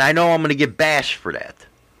 And I know I'm going to get bashed for that.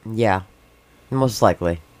 Yeah. Most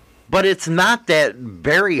likely. But it's not that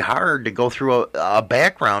very hard to go through a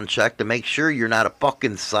background check to make sure you're not a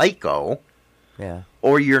fucking psycho. Yeah.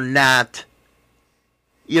 Or you're not,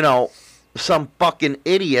 some fucking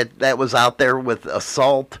idiot that was out there with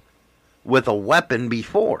assault with a weapon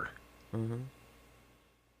before. Mm-hmm.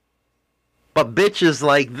 But bitches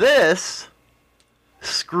like this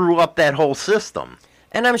screw up that whole system.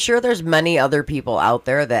 And I'm sure there's many other people out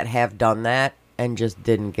there that have done that and just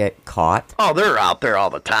didn't get caught. Oh, they're out there all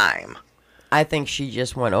the time. I think she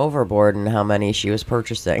just went overboard in how many she was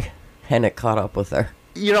purchasing, and it caught up with her.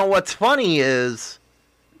 What's funny is,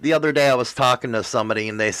 the other day I was talking to somebody,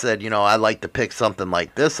 and they said, I'd like to pick something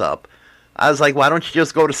like this up. I was like, why don't you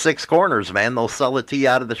just go to Six Corners, man? They'll sell it to you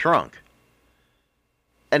out of the trunk.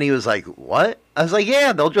 And he was like, what? I was like,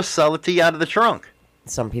 yeah, they'll just sell it to you out of the trunk.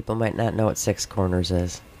 Some people might not know what Six Corners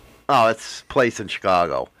is. Oh, it's a place in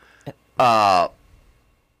Chicago. But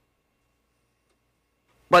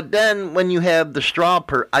then when you have the straw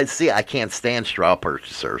I can't stand straw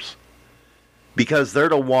purchasers. Because they're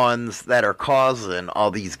the ones that are causing all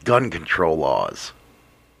these gun control laws.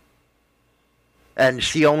 And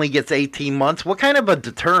she only gets 18 months. What kind of a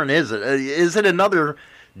deterrent is it? Is it another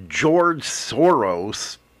George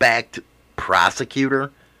Soros-backed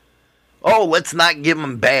prosecutor? Oh, let's not give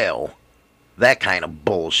him bail. That kind of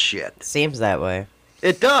bullshit. Seems that way.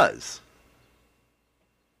 It does.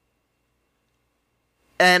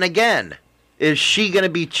 And again, is she going to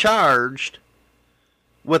be charged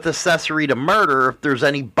with accessory to murder if there's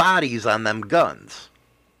any bodies on them guns?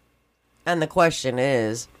 And the question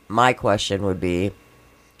is, my question would be,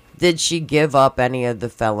 did she give up any of the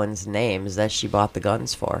felons' names that she bought the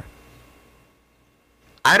guns for?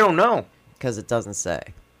 I don't know. Because it doesn't say.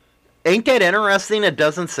 Ain't that interesting? It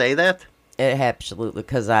doesn't say that? It absolutely,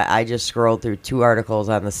 because I just scrolled through 2 articles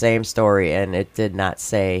on the same story, and it did not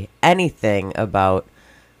say anything about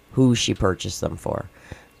who she purchased them for.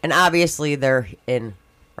 And obviously they're in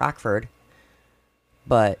Rockford,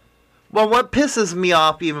 but... Well, what pisses me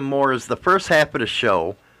off even more is the first half of the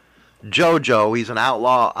show, JoJo, he's an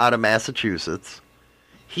outlaw out of Massachusetts.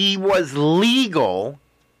 He was legal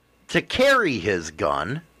to carry his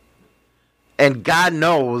gun. And God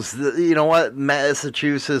knows, you know what,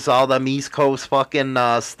 Massachusetts, all them East Coast fucking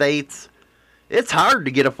states, it's hard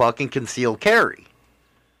to get a fucking concealed carry.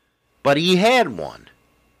 But he had one.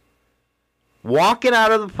 walking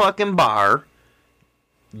out of the fucking bar,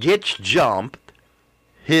 gets jumped.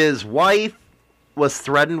 His wife was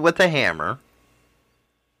threatened with a hammer.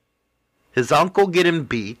 His uncle getting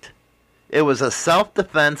beat. It was a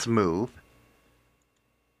self-defense move.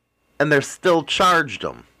 And they're still charged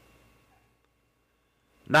him.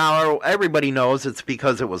 Now, everybody knows it's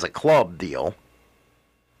because it was a club deal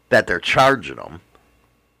that they're charging him.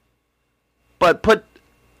 But put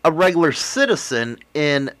a regular citizen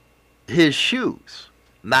in his shoes.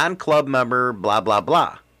 Non-club member, blah, blah,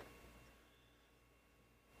 blah.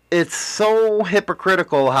 It's so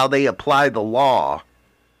hypocritical how they apply the law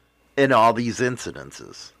in all these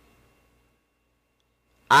incidences.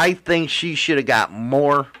 I think she should have got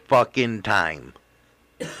more fucking time.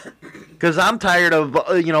 Because I'm tired of,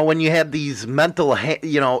 when you have these mental,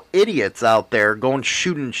 idiots out there going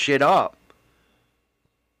shooting shit up.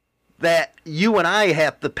 That you and I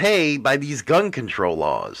have to pay by these gun control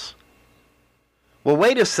laws. Well,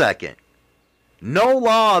 wait a second. No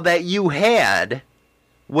law that you had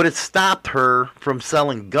would have stopped her from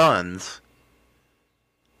selling guns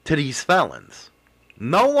to these felons.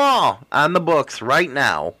 No law on the books right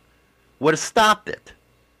now would have stopped it.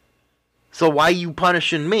 So why you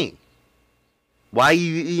punishing me? Why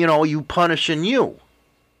you punishing you?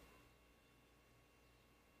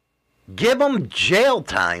 Give them jail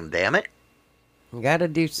time, damn it. You gotta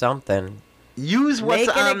do something. Use what's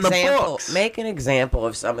on the books. Make an example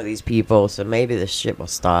of some of these people so maybe this shit will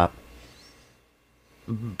stop.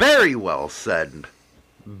 Very well said.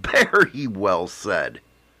 Very well said.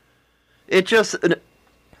 It just,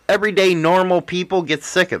 everyday normal people get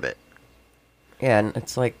sick of it. Yeah, and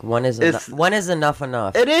it's like, when is enough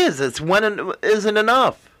enough? It is. It's when it isn't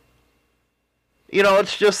enough.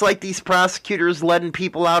 It's just like these prosecutors letting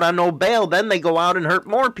people out on no bail, then they go out and hurt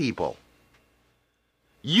more people.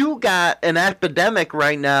 You got an epidemic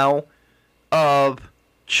right now of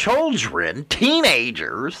children,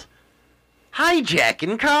 teenagers,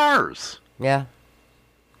 hijacking cars. Yeah.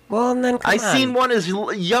 Well, and then I seen one as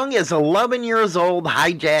young as 11 years old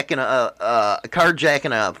carjacking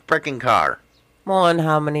a frickin' car. Well, and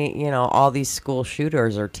how many, all these school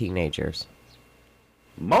shooters are teenagers?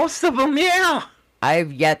 Most of them, yeah.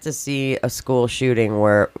 I've yet to see a school shooting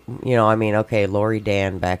where, okay, Lori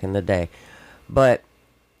Dan back in the day. But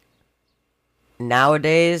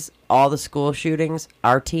nowadays, all the school shootings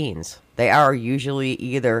are teens. They are usually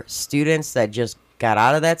either students that just got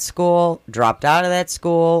out of that school, dropped out of that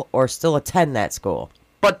school, or still attend that school.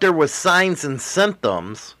 But there was signs and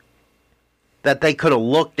symptoms that they could have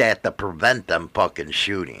looked at to prevent them fucking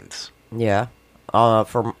shootings. Yeah,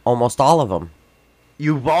 for almost all of them.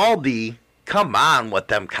 Uvalde, come on, what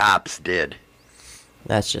them cops did.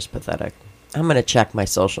 That's just pathetic. I'm gonna check my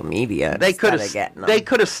social media. They could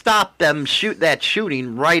have stopped them that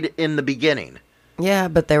shooting right in the beginning. Yeah,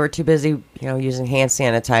 but they were too busy, using hand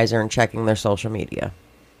sanitizer and checking their social media.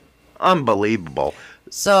 Unbelievable.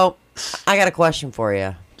 So, I got a question for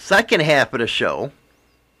you. Second half of the show,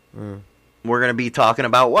 we're going to be talking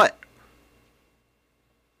about what?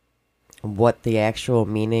 What the actual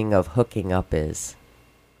meaning of hooking up is.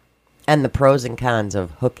 And the pros and cons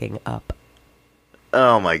of hooking up.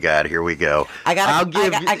 Oh my God, here we go. I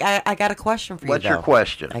got a question for you. What's your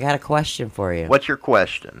question? I got a question for you. What's your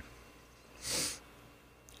question?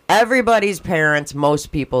 Everybody's parents,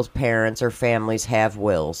 most people's parents or families have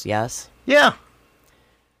wills, yes? Yeah.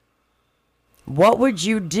 What would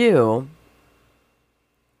you do?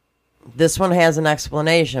 This one has an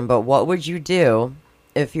explanation, but what would you do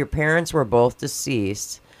if your parents were both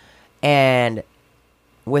deceased and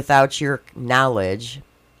without your knowledge,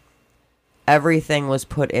 everything was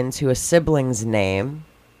put into a sibling's name?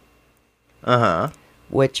 Uh-huh.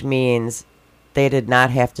 Which means they did not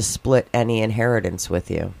have to split any inheritance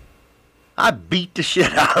with you. I beat the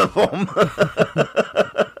shit out of them.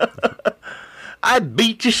 I'd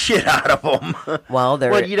beat the shit out of them. Well,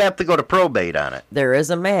 you'd have to go to probate on it. There is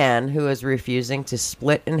a man who is refusing to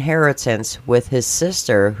split inheritance with his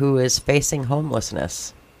sister who is facing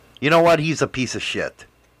homelessness. You know what? He's a piece of shit.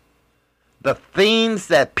 The things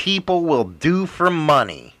that people will do for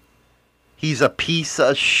money, he's a piece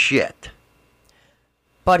of shit.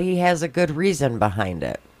 But he has a good reason behind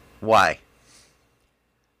it. Why?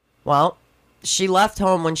 Well, she left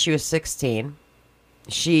home when she was 16.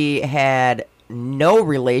 She had no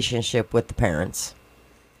relationship with the parents.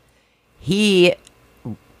 He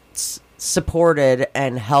supported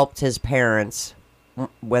and helped his parents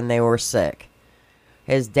when they were sick.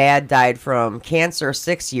 His dad died from cancer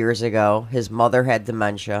 6 years ago. His mother had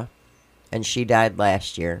dementia, and she died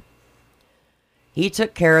last year. He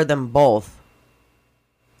took care of them both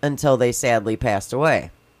until they sadly passed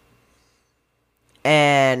away.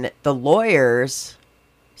 And the lawyers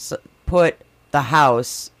put the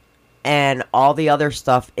house and all the other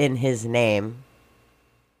stuff in his name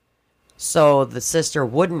so the sister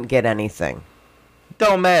wouldn't get anything.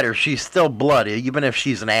 Don't matter. She's still bloody, even if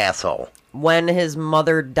she's an asshole. When his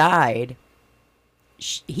mother died,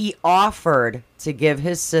 he offered to give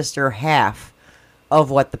his sister half of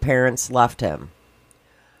what the parents left him.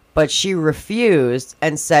 But she refused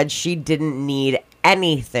and said she didn't need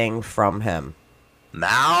anything from him.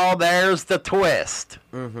 Now there's the twist.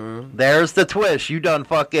 Mm-hmm. There's the twist. You done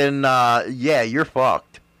fucking, yeah, you're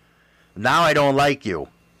fucked. Now I don't like you.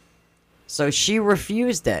 So she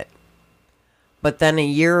refused it. But then a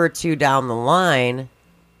year or two down the line,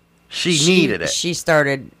 She needed it. She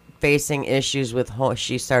started facing issues with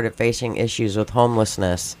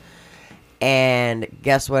homelessness. And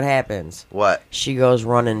guess what happens? What? She goes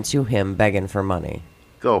running to him begging for money.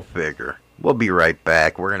 Go figure. We'll be right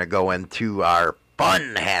back. We're going to go into our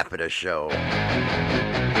fun half of the show.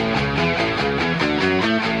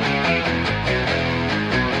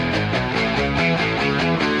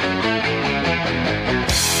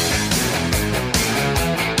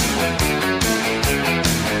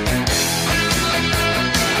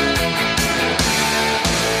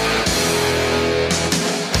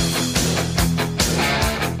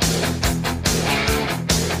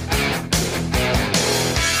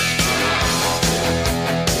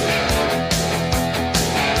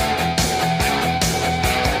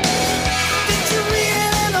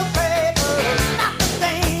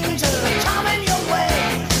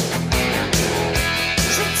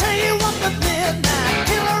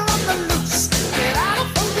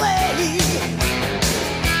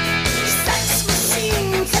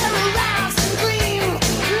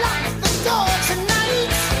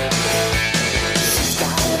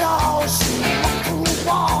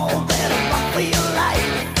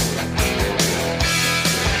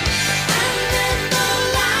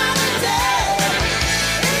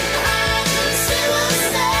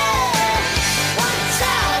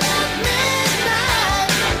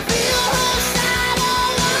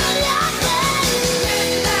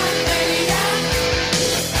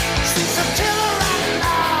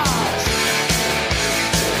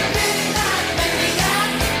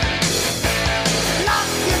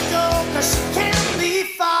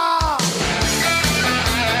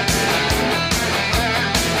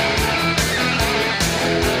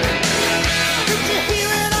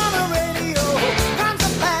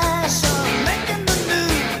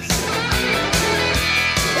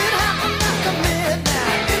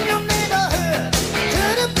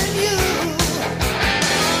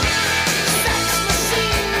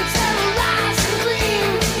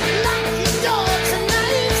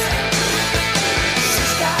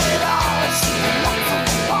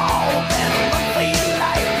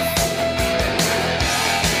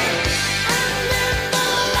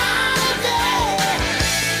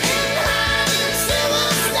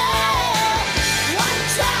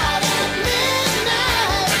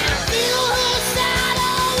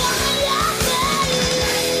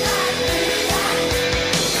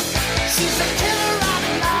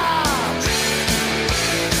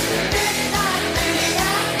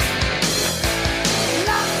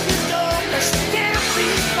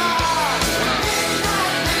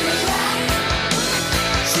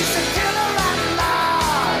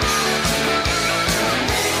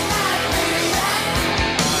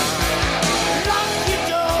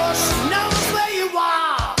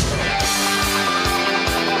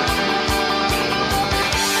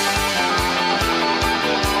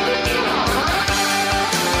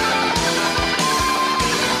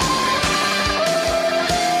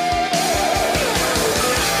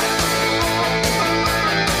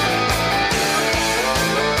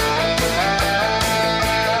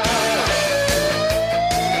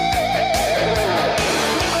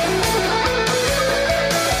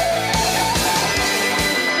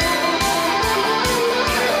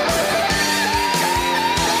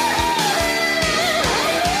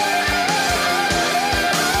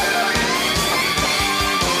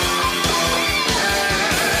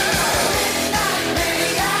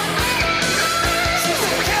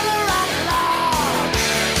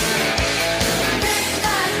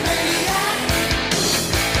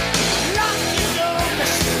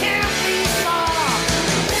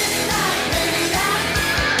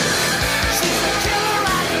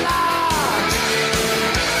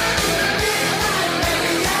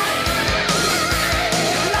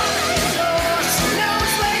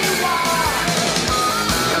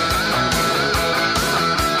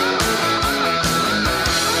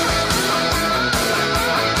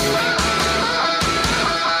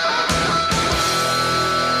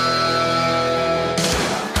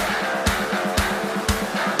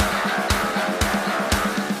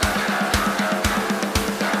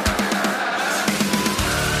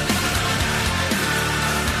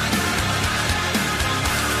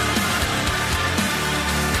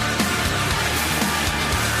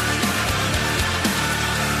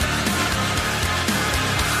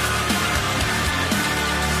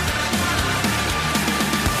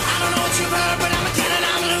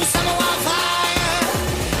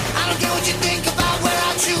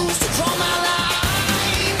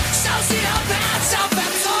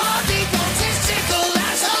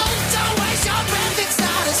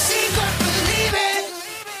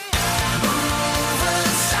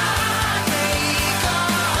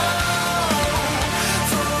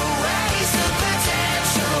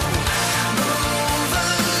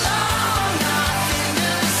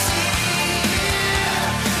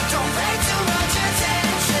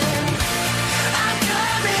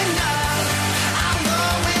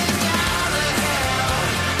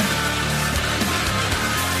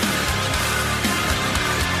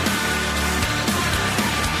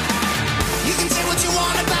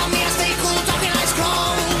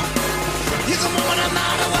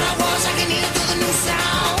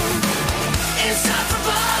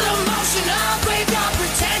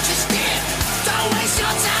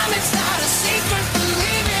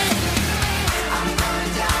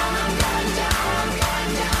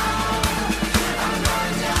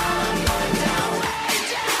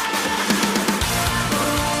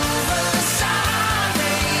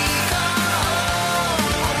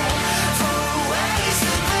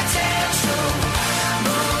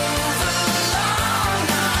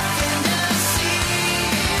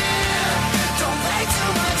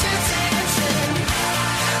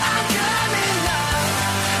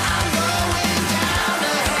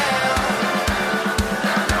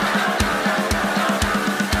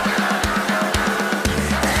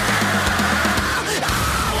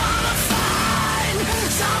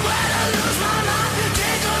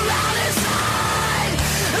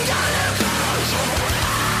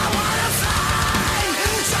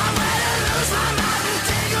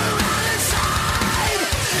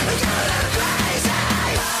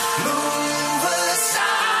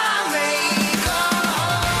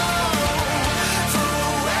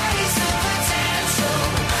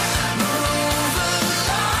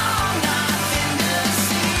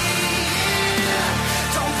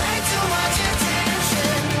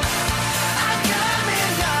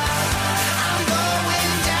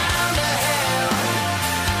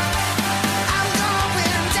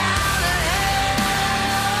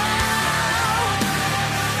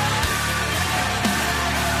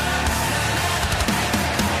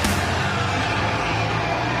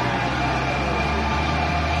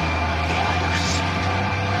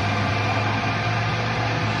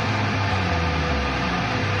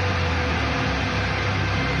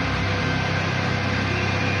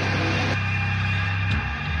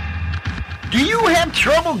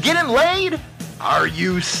 Having trouble getting laid? Are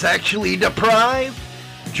you sexually deprived?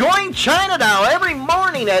 Join China Doll every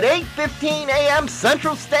morning at 8:15 a.m.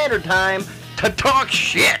 Central Standard Time to talk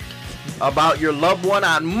shit about your loved one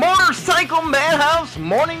on Motorcycle Madhouse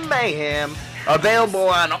Morning Mayhem, available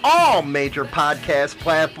on all major podcast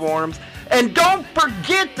platforms. And don't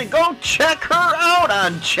forget to go check her out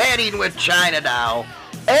on Chatting with China Doll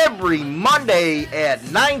every Monday at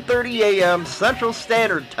 9:30 a.m. Central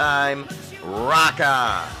Standard Time. Rock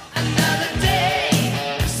on!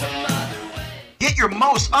 Get your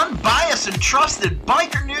most unbiased and trusted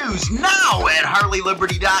biker news now at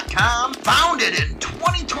HarleyLiberty.com. Founded in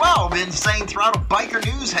 2012, Insane Throttle Biker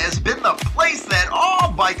News has been the place that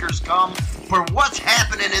all bikers come for what's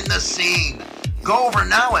happening in the scene. Go over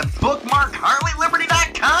now and bookmark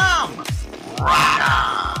HarleyLiberty.com. Rock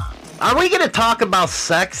on! Are we going to talk about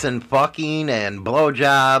sex and fucking and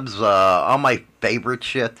blowjobs, all my favorite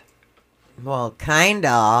shit? Well,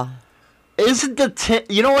 kinda. Isn't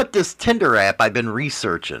you know what, this Tinder app I've been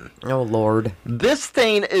researching? Oh, Lord. This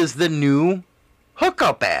thing is the new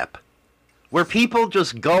hookup app where people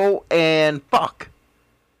just go and fuck.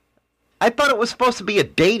 I thought it was supposed to be a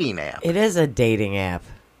dating app. It is a dating app.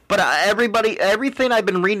 But everything I've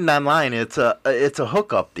been reading online, it's a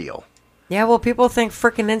hookup deal. Yeah, well, people think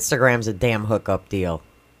frickin' Instagram's a damn hookup deal.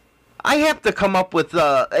 I have to come up with,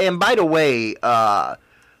 and by the way,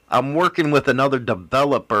 I'm working with another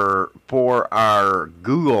developer for our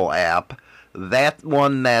Google app. That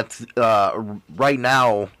one that's right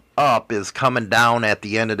now up is coming down at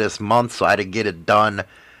the end of this month, so I had to get it done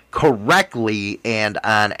correctly and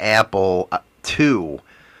on Apple too.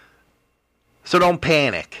 So don't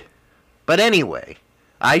panic. But anyway,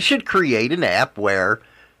 I should create an app where,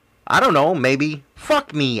 I don't know, maybe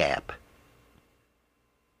Fuck Me app.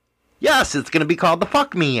 Yes, it's going to be called the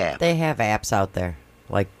Fuck Me app. They have apps out there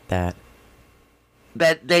like that.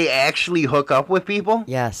 That they actually hook up with people?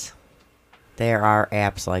 Yes. There are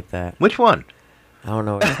apps like that. Which one? I don't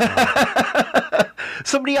know what you're talking about.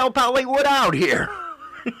 Somebody help Hollywood out here.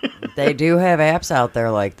 They do have apps out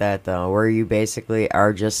there like that, though, where you basically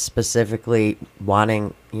are just specifically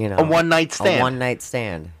wanting, you know... A one-night stand. A one-night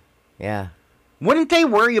stand. Yeah. Wouldn't they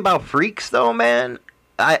worry about freaks, though, man?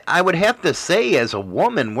 I would have to say, as a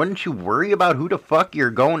woman, wouldn't you worry about who the fuck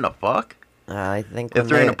you're going to fuck? I think if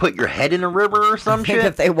they're going to put your head in a river or some shit?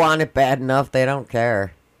 If they want it bad enough, they don't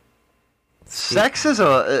care. Sex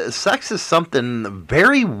is something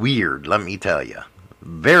very weird, let me tell you.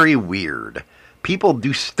 Very weird. People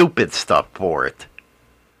do stupid stuff for it.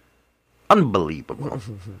 Unbelievable.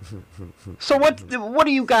 So what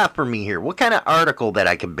do you got for me here? What kind of article that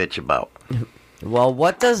I can bitch about? Well,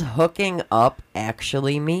 what does hooking up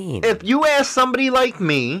actually mean? If you ask somebody like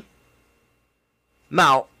me,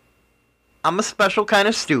 now, I'm a special kind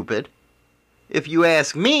of stupid. If you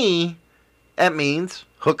ask me, that means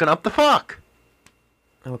hooking up the fuck.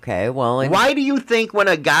 Okay, well... Why do you think when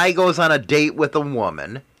a guy goes on a date with a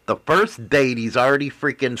woman, the first date he's already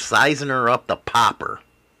freaking sizing her up to pop her?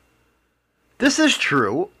 This is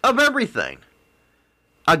true of everything.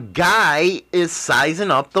 A guy is sizing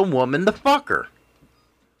up the woman to fuck her.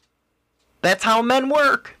 That's how men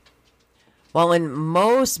work. Well, in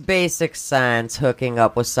most basic sense, hooking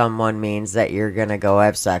up with someone means that you're gonna go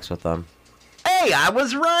have sex with them. Hey, I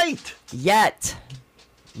was right! Yet.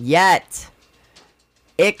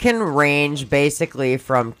 It can range basically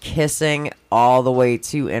from kissing all the way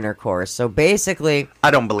to intercourse. So basically...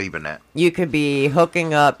 I don't believe in that. You could be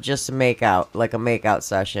hooking up just to make out, like a make-out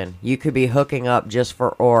session. You could be hooking up just for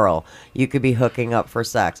oral. You could be hooking up for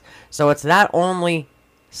sex. So it's not only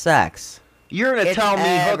sex. You're going to tell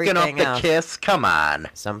me hooking up the kiss? Come on.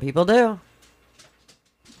 Some people do.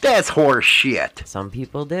 That's horse shit. Some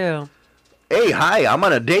people do. Hey, hi, I'm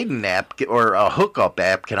on a dating app or a hookup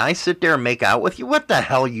app. Can I sit there and make out with you? What the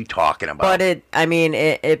hell are you talking about? But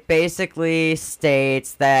it basically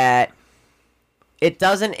states that it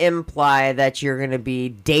doesn't imply that you're going to be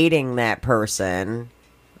dating that person.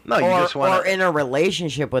 No, you just want or in a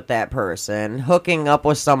relationship with that person. Hooking up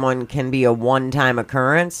with someone can be a one-time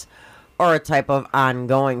occurrence or a type of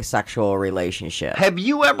ongoing sexual relationship. Have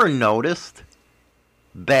you ever noticed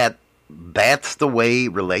that that's the way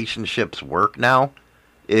relationships work now?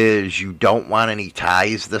 Is you don't want any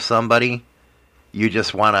ties to somebody. You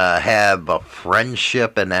just want to have a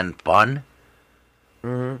friendship and then fun.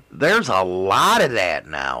 Mm-hmm. There's a lot of that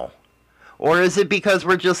now. Or is it because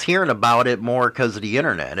we're just hearing about it more because of the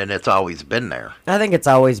internet and it's always been there? I think it's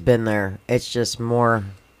always been there. It's just more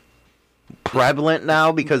prevalent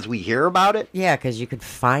now because we hear about it? Yeah, because you could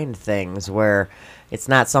find things where it's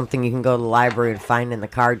not something you can go to the library and find in the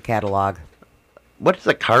card catalog. what is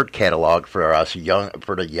a card catalog for us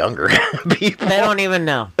for the younger people? They don't even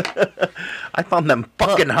know. I found them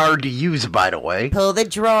fucking hard to use, by the way. Pull the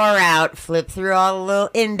drawer out, flip through all the little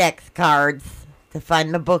index cards to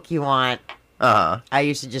find the book you want. I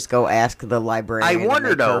used to just go ask the librarian. I wonder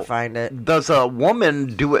to make her though, find it. Does a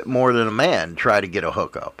woman do it more than a man? Try to get a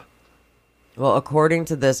hookup? Well, according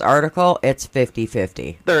to this article, it's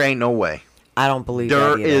 50-50. There ain't no way. I don't believe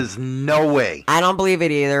There that either. is no way. I don't believe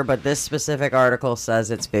it either, but this specific article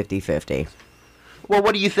says it's 50-50. Well,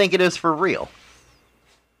 what do you think it is for real?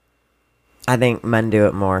 I think men do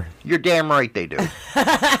it more. You're damn right they do.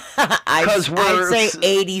 I'd say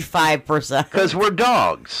 85%. Because we're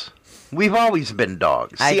dogs. We've always been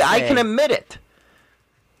dogs. See, I can admit it.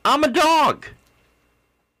 I'm a dog.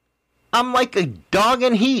 I'm like a dog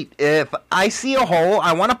in heat. If I see a hole,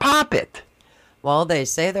 I want to pop it. Well, they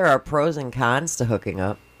say there are pros and cons to hooking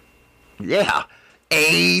up. Yeah.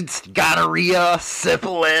 AIDS, gonorrhea,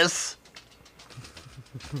 syphilis.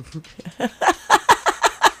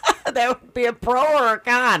 That would be a pro or a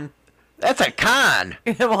con? That's a con.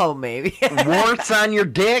 Well, maybe. Warts on your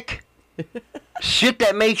dick. Shit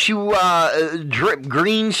that makes you drip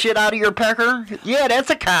green shit out of your pecker. Yeah, that's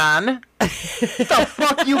a con. What the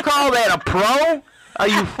fuck you call that, a pro? Are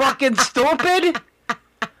you fucking stupid?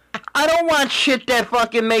 I don't want shit that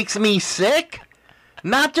fucking makes me sick.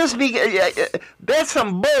 Not just because... that's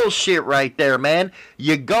some bullshit right there, man.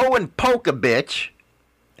 You go and poke a bitch,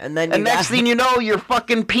 And then and next thing you know, you're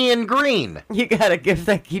fucking peeing green. you got a gift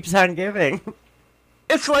that keeps on giving.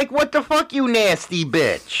 It's like, what the fuck, you nasty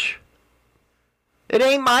bitch? It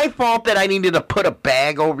ain't my fault that I needed to put a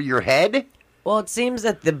bag over your head. Well, it seems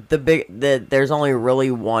that there's only really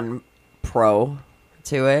one pro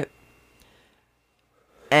to it.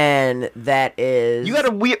 And that is... You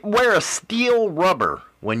gotta wear a steel rubber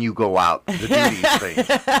when you go out to do these things.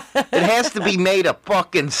 It has to be made of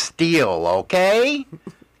fucking steel, okay?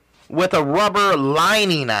 With a rubber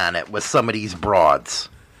lining on it with some of these broads.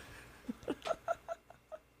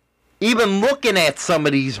 Even looking at some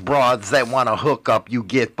of these broads that want to hook up, you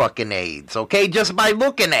get fucking AIDS, okay? Just by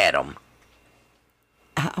looking at them.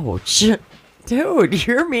 Ouch. Dude,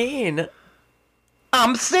 you're mean.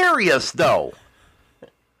 I'm serious, though.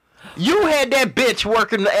 You had that bitch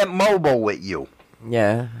working at Mobile with you.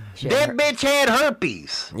 Yeah. That bitch had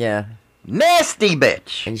herpes. Yeah. Nasty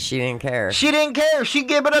bitch. And she didn't care. She didn't care. She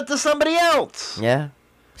gave it up to somebody else. Yeah.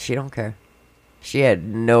 She don't care. She had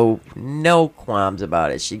no qualms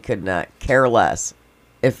about it. She could not care less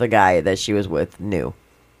if the guy that she was with knew.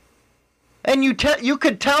 And you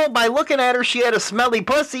could tell by looking at her she had a smelly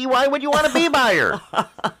pussy. Why would you want to be by her?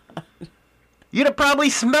 You'd have probably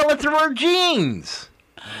smell it through her jeans.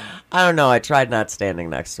 I don't know. I tried not standing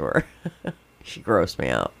next to her. She grossed me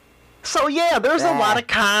out. So yeah, there's a lot of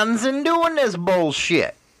cons in doing this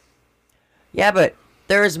bullshit. Yeah, but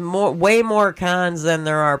there's way more cons than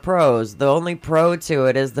there are pros. The only pro to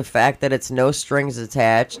it is the fact that it's no strings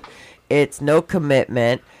attached. It's no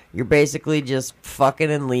commitment. You're basically just fucking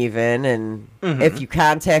and leaving, and if you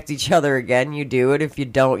contact each other again, you do it. If you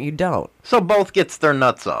don't, you don't. So both gets their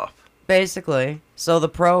nuts off. Basically. So the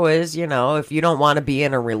pro is, if you don't want to be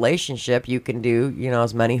in a relationship, you can do,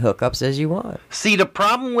 as many hookups as you want. See, the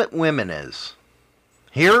problem with women is,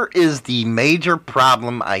 here is the major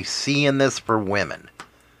problem I see in this for women.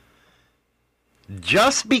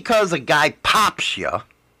 Just because a guy pops you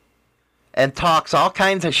and talks all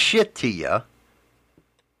kinds of shit to you,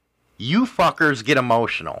 you fuckers get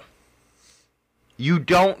emotional. You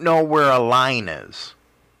don't know where a line is.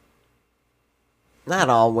 Not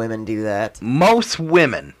all women do that. Most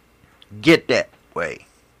women get that way.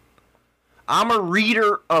 I'm a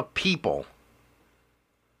reader of people.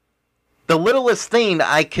 The littlest thing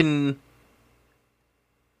I can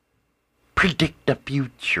predict the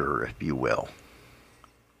future, if you will.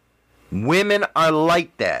 Women are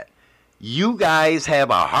like that. You guys have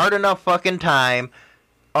a hard enough fucking time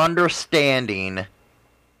understanding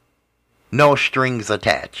no strings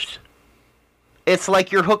attached. It's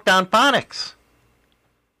like you're hooked on phonics.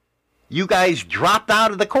 You guys dropped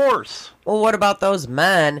out of the course. Well, what about those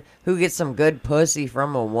men who get some good pussy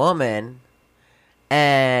from a woman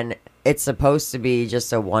and it's supposed to be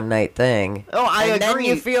just a one-night thing? Oh, I agree. And then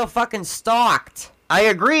you feel fucking stalked. I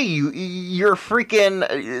agree. You're freaking...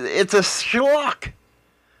 It's a schlock.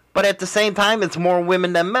 But at the same time, it's more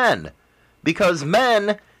women than men. Because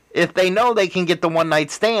men, if they know they can get the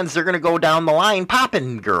one-night stands, they're going to go down the line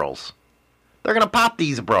popping girls. They're going to pop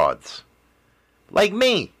these broads. Like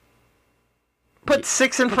me. Put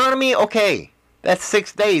 6 in front of me, okay. That's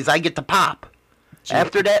 6 days I get to pop.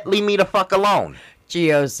 After that, leave me the fuck alone.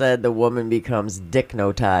 Gio said the woman becomes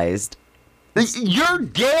dicknotized. You're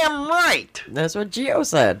damn right. That's what Gio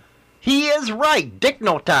said. He is right.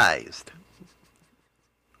 Dicknotized.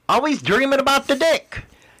 Always dreaming about the dick.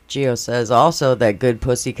 Gio says also that good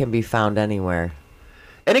pussy can be found anywhere.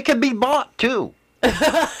 And it can be bought, too.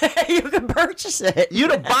 You can purchase it. You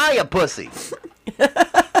to buy a pussy.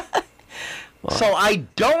 So I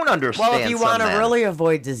don't understand. Well, if you want to some men. really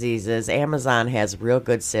avoid diseases, Amazon has real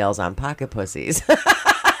good sales on pocket pussies.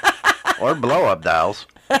 Or blow-up dolls.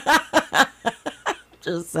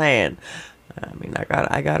 Just saying. I mean,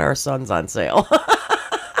 I got our sons on sale.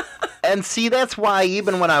 And see, that's why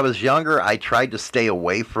even when I was younger, I tried to stay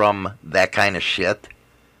away from that kind of shit.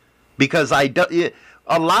 Because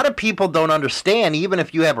a lot of people don't understand, even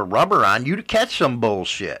if you have a rubber on, you to catch some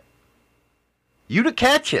bullshit. You to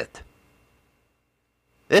catch it.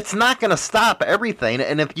 It's not going to stop everything.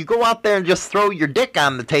 And if you go out there and just throw your dick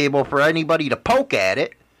on the table for anybody to poke at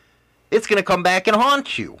it, it's going to come back and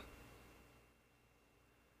haunt you.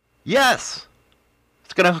 Yes.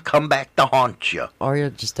 It's going to come back to haunt you. Or you'll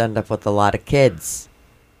just end up with a lot of kids.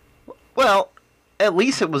 Well, at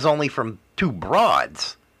least it was only from two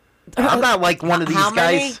broads. I'm not like one of these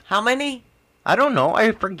guys. How many? I don't know.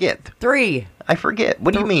 I forget. 3. I forget.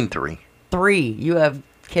 What do you mean 3? 3. You have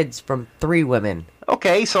kids from 3 women.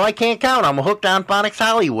 Okay, so I can't count. I'm hooked on Phonics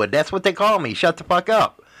Hollywood. That's what they call me. Shut the fuck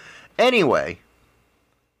up. Anyway.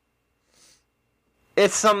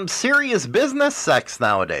 It's some serious business sex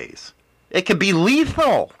nowadays. It could be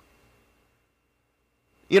lethal.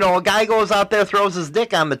 You know, a guy goes out there, throws his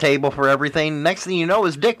dick on the table for everything. Next thing you know,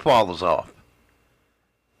 his dick falls off.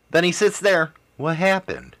 Then he sits there. What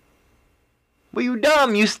happened? Well, you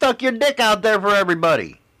dumb. You stuck your dick out there for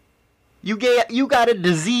everybody. You got a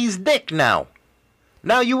diseased dick now.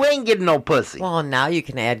 Now you ain't getting no pussy. Well, now you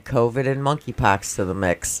can add COVID and monkeypox to the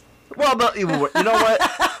mix. Well, but you know what?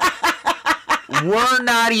 We're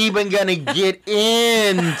not even going to get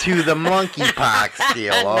into the monkeypox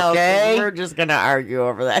deal, okay? No, we're just going to argue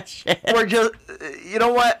over that shit. We're just, you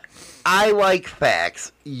know what? I like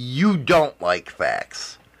facts. You don't like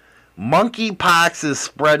facts. Monkeypox is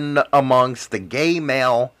spreading amongst the gay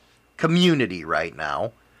male community right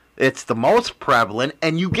now. It's the most prevalent,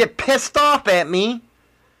 and you get pissed off at me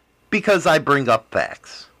because I bring up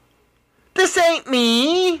facts. This ain't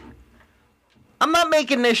me. I'm not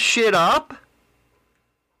making this shit up.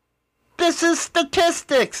 This is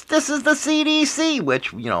statistics. This is the CDC,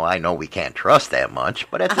 which, you know, I know we can't trust that much,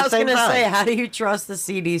 but at the same time. I was going to say, how do you trust the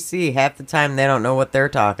CDC? Half the time they don't know what they're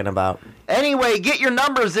talking about. Anyway, get your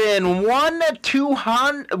numbers in. 1 to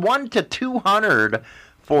 200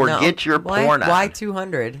 for Get Your Porn On. Why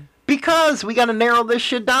 200? Because we got to narrow this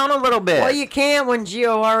shit down a little bit. Well, you can't when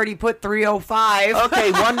Gio already put 305.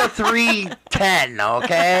 Okay, 1 to 310,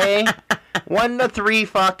 okay? 1 to 3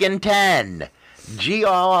 fucking 10. Gio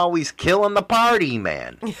always killing the party,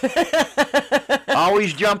 man.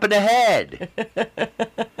 Always jumping ahead.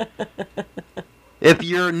 If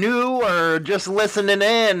you're new or just listening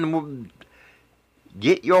in,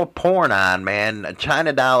 get your porn on, man.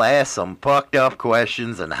 China Doll asks some fucked up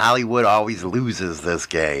questions, and Hollywood always loses this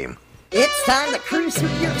game. It's time to cruise through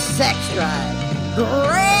your sex drive.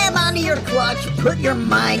 Grab onto your clutch, put your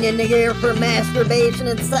mind in the air for masturbation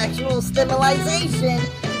and sexual stimulation.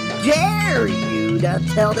 Dare you to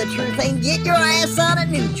tell the truth and get your ass out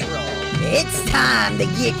of neutral. It's time to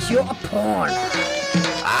get your porn on.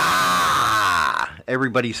 Ah!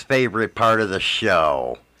 Everybody's favorite part of the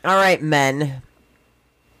show. All right, men.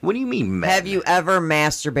 What do you mean, men? Have you ever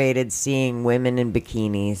masturbated seeing women in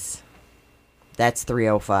bikinis? That's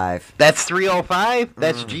 305. That's 305?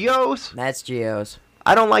 That's Gio's? That's Gio's.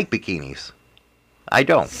 I don't like bikinis. I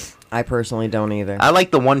don't. I personally don't either. I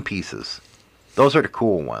like the one pieces. Those are the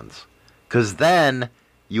cool ones. Because then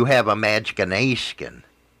you have imagination.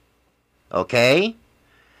 Okay?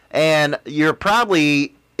 And you're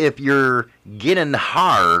probably, if you're getting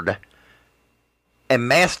hard and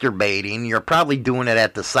masturbating, you're probably doing it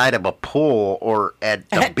at the side of a pool or at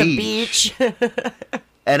the beach.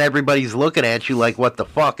 And everybody's looking at you like, what the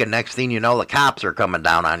fuck? And next thing you know, the cops are coming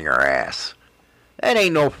down on your ass. That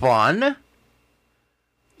ain't no fun.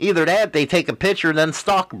 Either that, they take a picture and then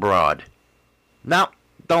stalk broad. No,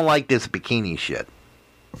 don't like this bikini shit.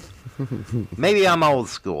 Maybe I'm old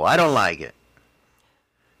school. I don't like it.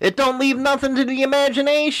 It don't leave nothing to the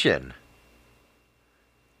imagination.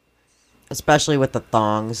 Especially with the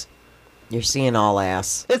thongs. You're seeing all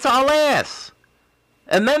ass. It's all ass.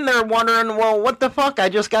 And then they're wondering, well, what the fuck? I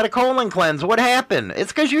just got a colon cleanse. What happened?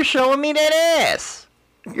 It's because you're showing me that ass.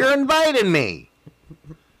 You're inviting me.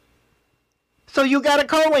 So you got a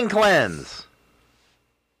colon cleanse.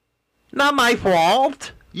 Not my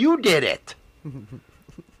fault. You did it.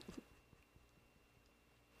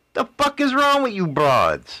 The fuck is wrong with you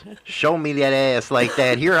broads? Show me that ass like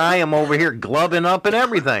that. Here I am over here gloving up and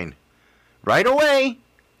everything. Right away.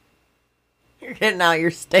 You're getting out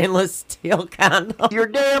your stainless steel condom. You're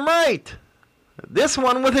damn right. This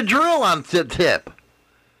one with a drill on the tip.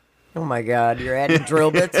 Oh my god, you're adding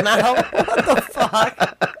drill bits now? What the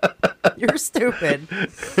fuck? You're stupid.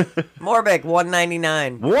 Morbic,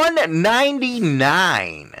 $1.99.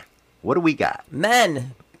 $1.99. What do we got?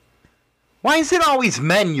 Men. Why is it always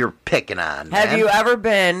men you're picking on, man? Have you ever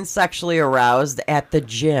been sexually aroused at the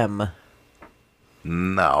gym?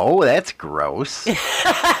 No, that's gross.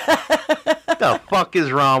 What the fuck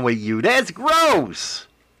is wrong with you? That's gross.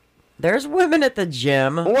 There's women at the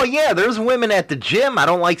gym. Well, yeah, there's women at the gym. I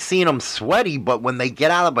don't like seeing them sweaty, but when they get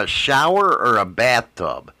out of a shower or a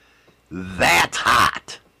bathtub, that's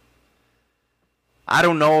hot. I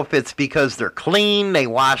don't know if it's because they're clean, they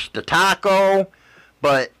washed the taco,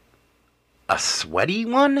 but a sweaty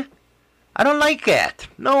one? I don't like that.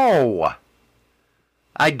 No.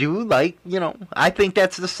 I do like, I think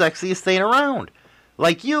that's the sexiest thing around.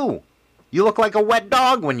 Like you. You look like a wet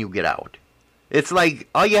dog when you get out. It's like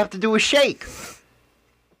all you have to do is shake.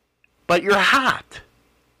 But you're hot.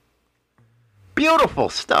 Beautiful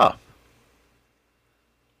stuff.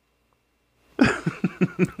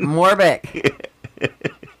 Morbic.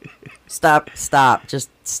 Stop. Just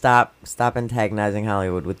stop antagonizing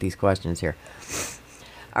Hollywood with these questions here.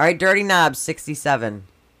 All right, Dirty Knobs, 67.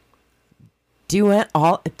 Do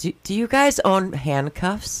you guys own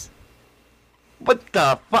handcuffs? What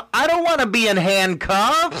the fuck? I don't want to be in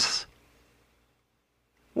handcuffs.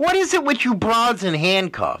 What is it with you broads in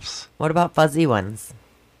handcuffs? What about fuzzy ones?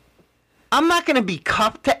 I'm not going to be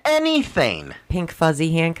cuffed to anything. Pink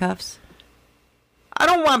fuzzy handcuffs? I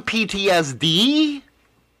don't want PTSD.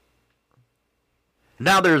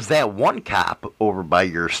 Now there's that one cop over by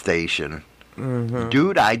your station. Mm-hmm.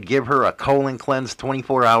 Dude, I'd give her a colon cleanse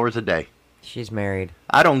 24 hours a day. She's married.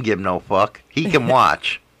 I don't give no fuck. He can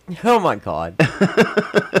watch. Oh my god.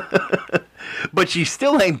 But she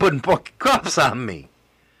still ain't putting fucking cuffs on me.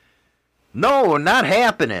 No, not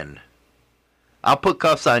happening. I'll put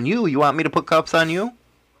cuffs on you. You want me to put cuffs on you?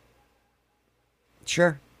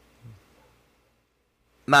 Sure.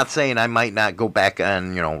 Not saying I might not go back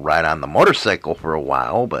and, ride on the motorcycle for a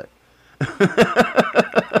while, but...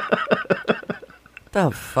 The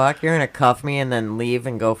fuck? You're gonna cuff me and then leave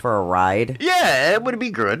and go for a ride? Yeah, it would be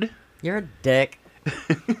good. You're a dick.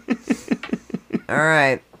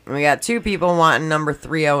 Alright. We got two people wanting number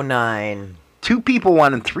 309. Two people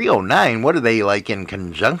wanting 309. What are they, like, in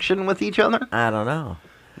conjunction with each other? I don't know.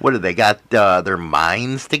 What, do they got their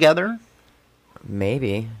minds together?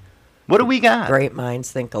 Maybe. What do we got? Great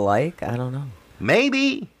minds think alike? I don't know.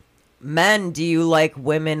 Maybe. Men, do you like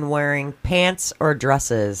women wearing pants or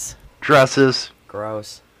dresses? Dresses.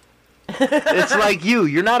 Gross. It's like you.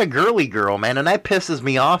 You're not a girly girl, man, and that pisses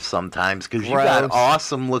me off sometimes because you got Gross.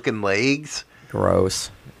 awesome-looking legs.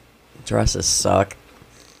 Gross. Dresses suck.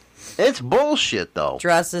 It's bullshit, though.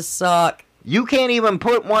 Dresses suck. You can't even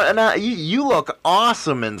put one on. You look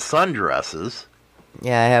awesome in sundresses.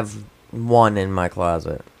 Yeah, I have one in my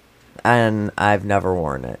closet. And I've never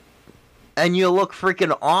worn it. And you look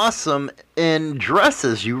freaking awesome in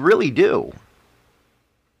dresses. You really do.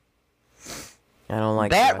 I don't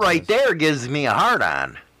like that dresses. right there gives me a hard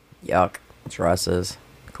on. Yuck. Dresses.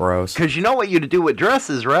 Gross. Because you know what you'd do with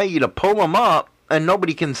dresses, right? You'd pull them up and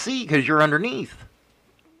nobody can see because you're underneath.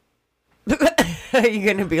 Are you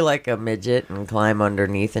going to be like a midget and climb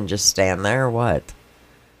underneath and just stand there or what?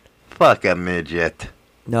 Fuck a midget.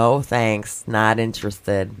 No, thanks. Not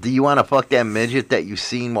interested. Do you want to fuck that midget that you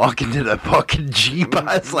seen walking to the fucking Jeep?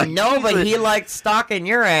 I was like, No, but Jesus. he liked stalking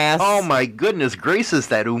your ass. Oh my goodness gracious,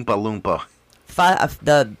 that Oompa Loompa.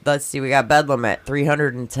 Let's see, we got Bedlam at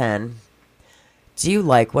 310. Do you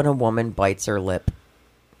like when a woman bites her lip?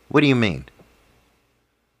 What do you mean?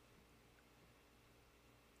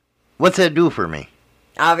 What's that do for me?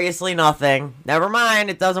 Obviously nothing. Never mind,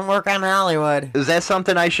 it doesn't work on Hollywood. Is that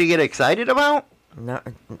something I should get excited about? No,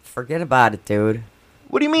 forget about it, dude.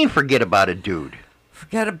 What do you mean forget about it, dude?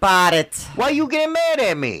 Forget about it. Why you getting mad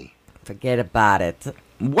at me? Forget about it.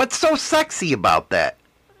 What's so sexy about that?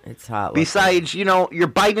 It's hot. looking. Besides, you're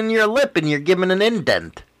biting your lip and you're giving an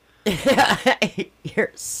indent.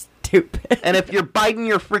 You're stupid. And if you're biting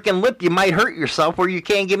your freaking lip, you might hurt yourself or you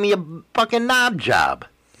can't give me a fucking knob job.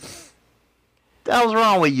 The hell's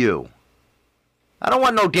wrong with you? I don't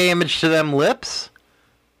want no damage to them lips.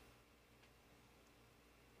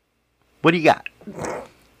 What do you got?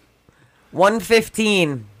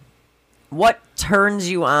 115. What turns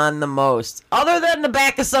you on the most? Other than the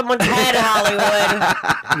back of someone's head,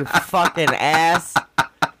 Hollywood. You fucking ass.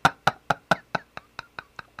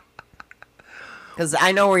 Because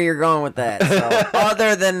I know where you're going with that. So.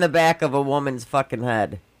 Other than the back of a woman's fucking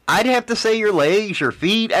head. I'd have to say your legs, your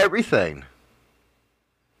feet, everything.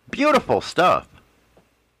 Beautiful stuff.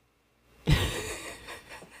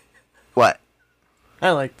 What?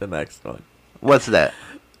 I like the next one. What's that?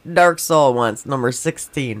 Dark Soul wants number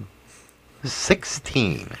 16.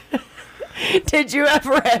 16. Did you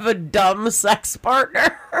ever have a dumb sex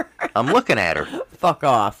partner? I'm looking at her. Fuck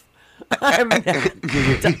off. I'm not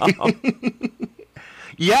dumb.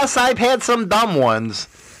 Yes, I've had some dumb ones.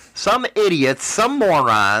 Some idiots, some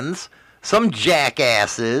morons, some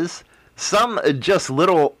jackasses, some just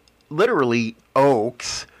literally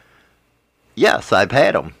oaks. Yes, I've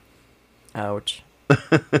had them. Ouch.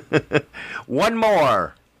 One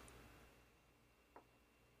more.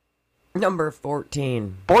 Number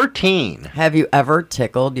 14. 14. Have you ever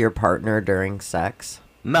tickled your partner during sex?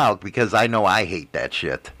 No, because I know I hate that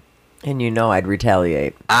shit. And you know I'd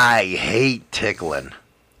retaliate. I hate tickling.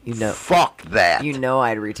 You know. Fuck that. You know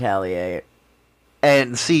I'd retaliate.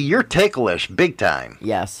 And see, you're ticklish big time.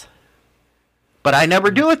 Yes. But I never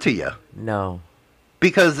do it to you. No.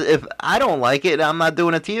 Because if I don't like it, I'm not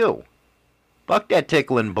doing it to you. Fuck that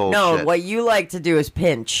tickling bullshit. No, what you like to do is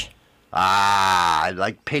pinch. Ah, I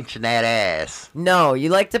like pinching that ass. No, you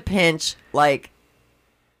like to pinch, like,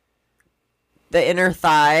 the inner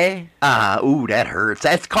thigh. Ooh, that hurts.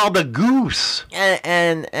 That's called a goose.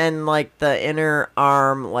 And like, the inner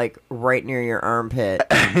arm, like, right near your armpit.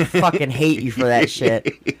 I fucking hate you for that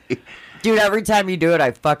shit. Dude, every time you do it,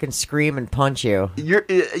 I fucking scream and punch you.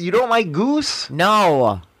 You don't like goose?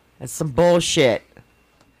 No. That's some bullshit.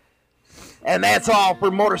 And that's all for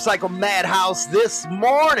Motorcycle Madhouse this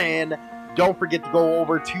morning. Don't forget to go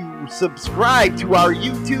over to subscribe to our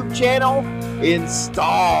YouTube channel.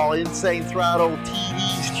 Install Insane Throttle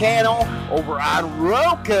TV's channel over on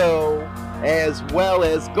Roku. As well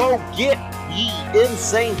as go get the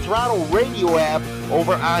Insane Throttle radio app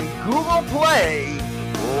over on Google Play.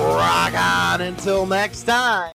 Rock on until next time.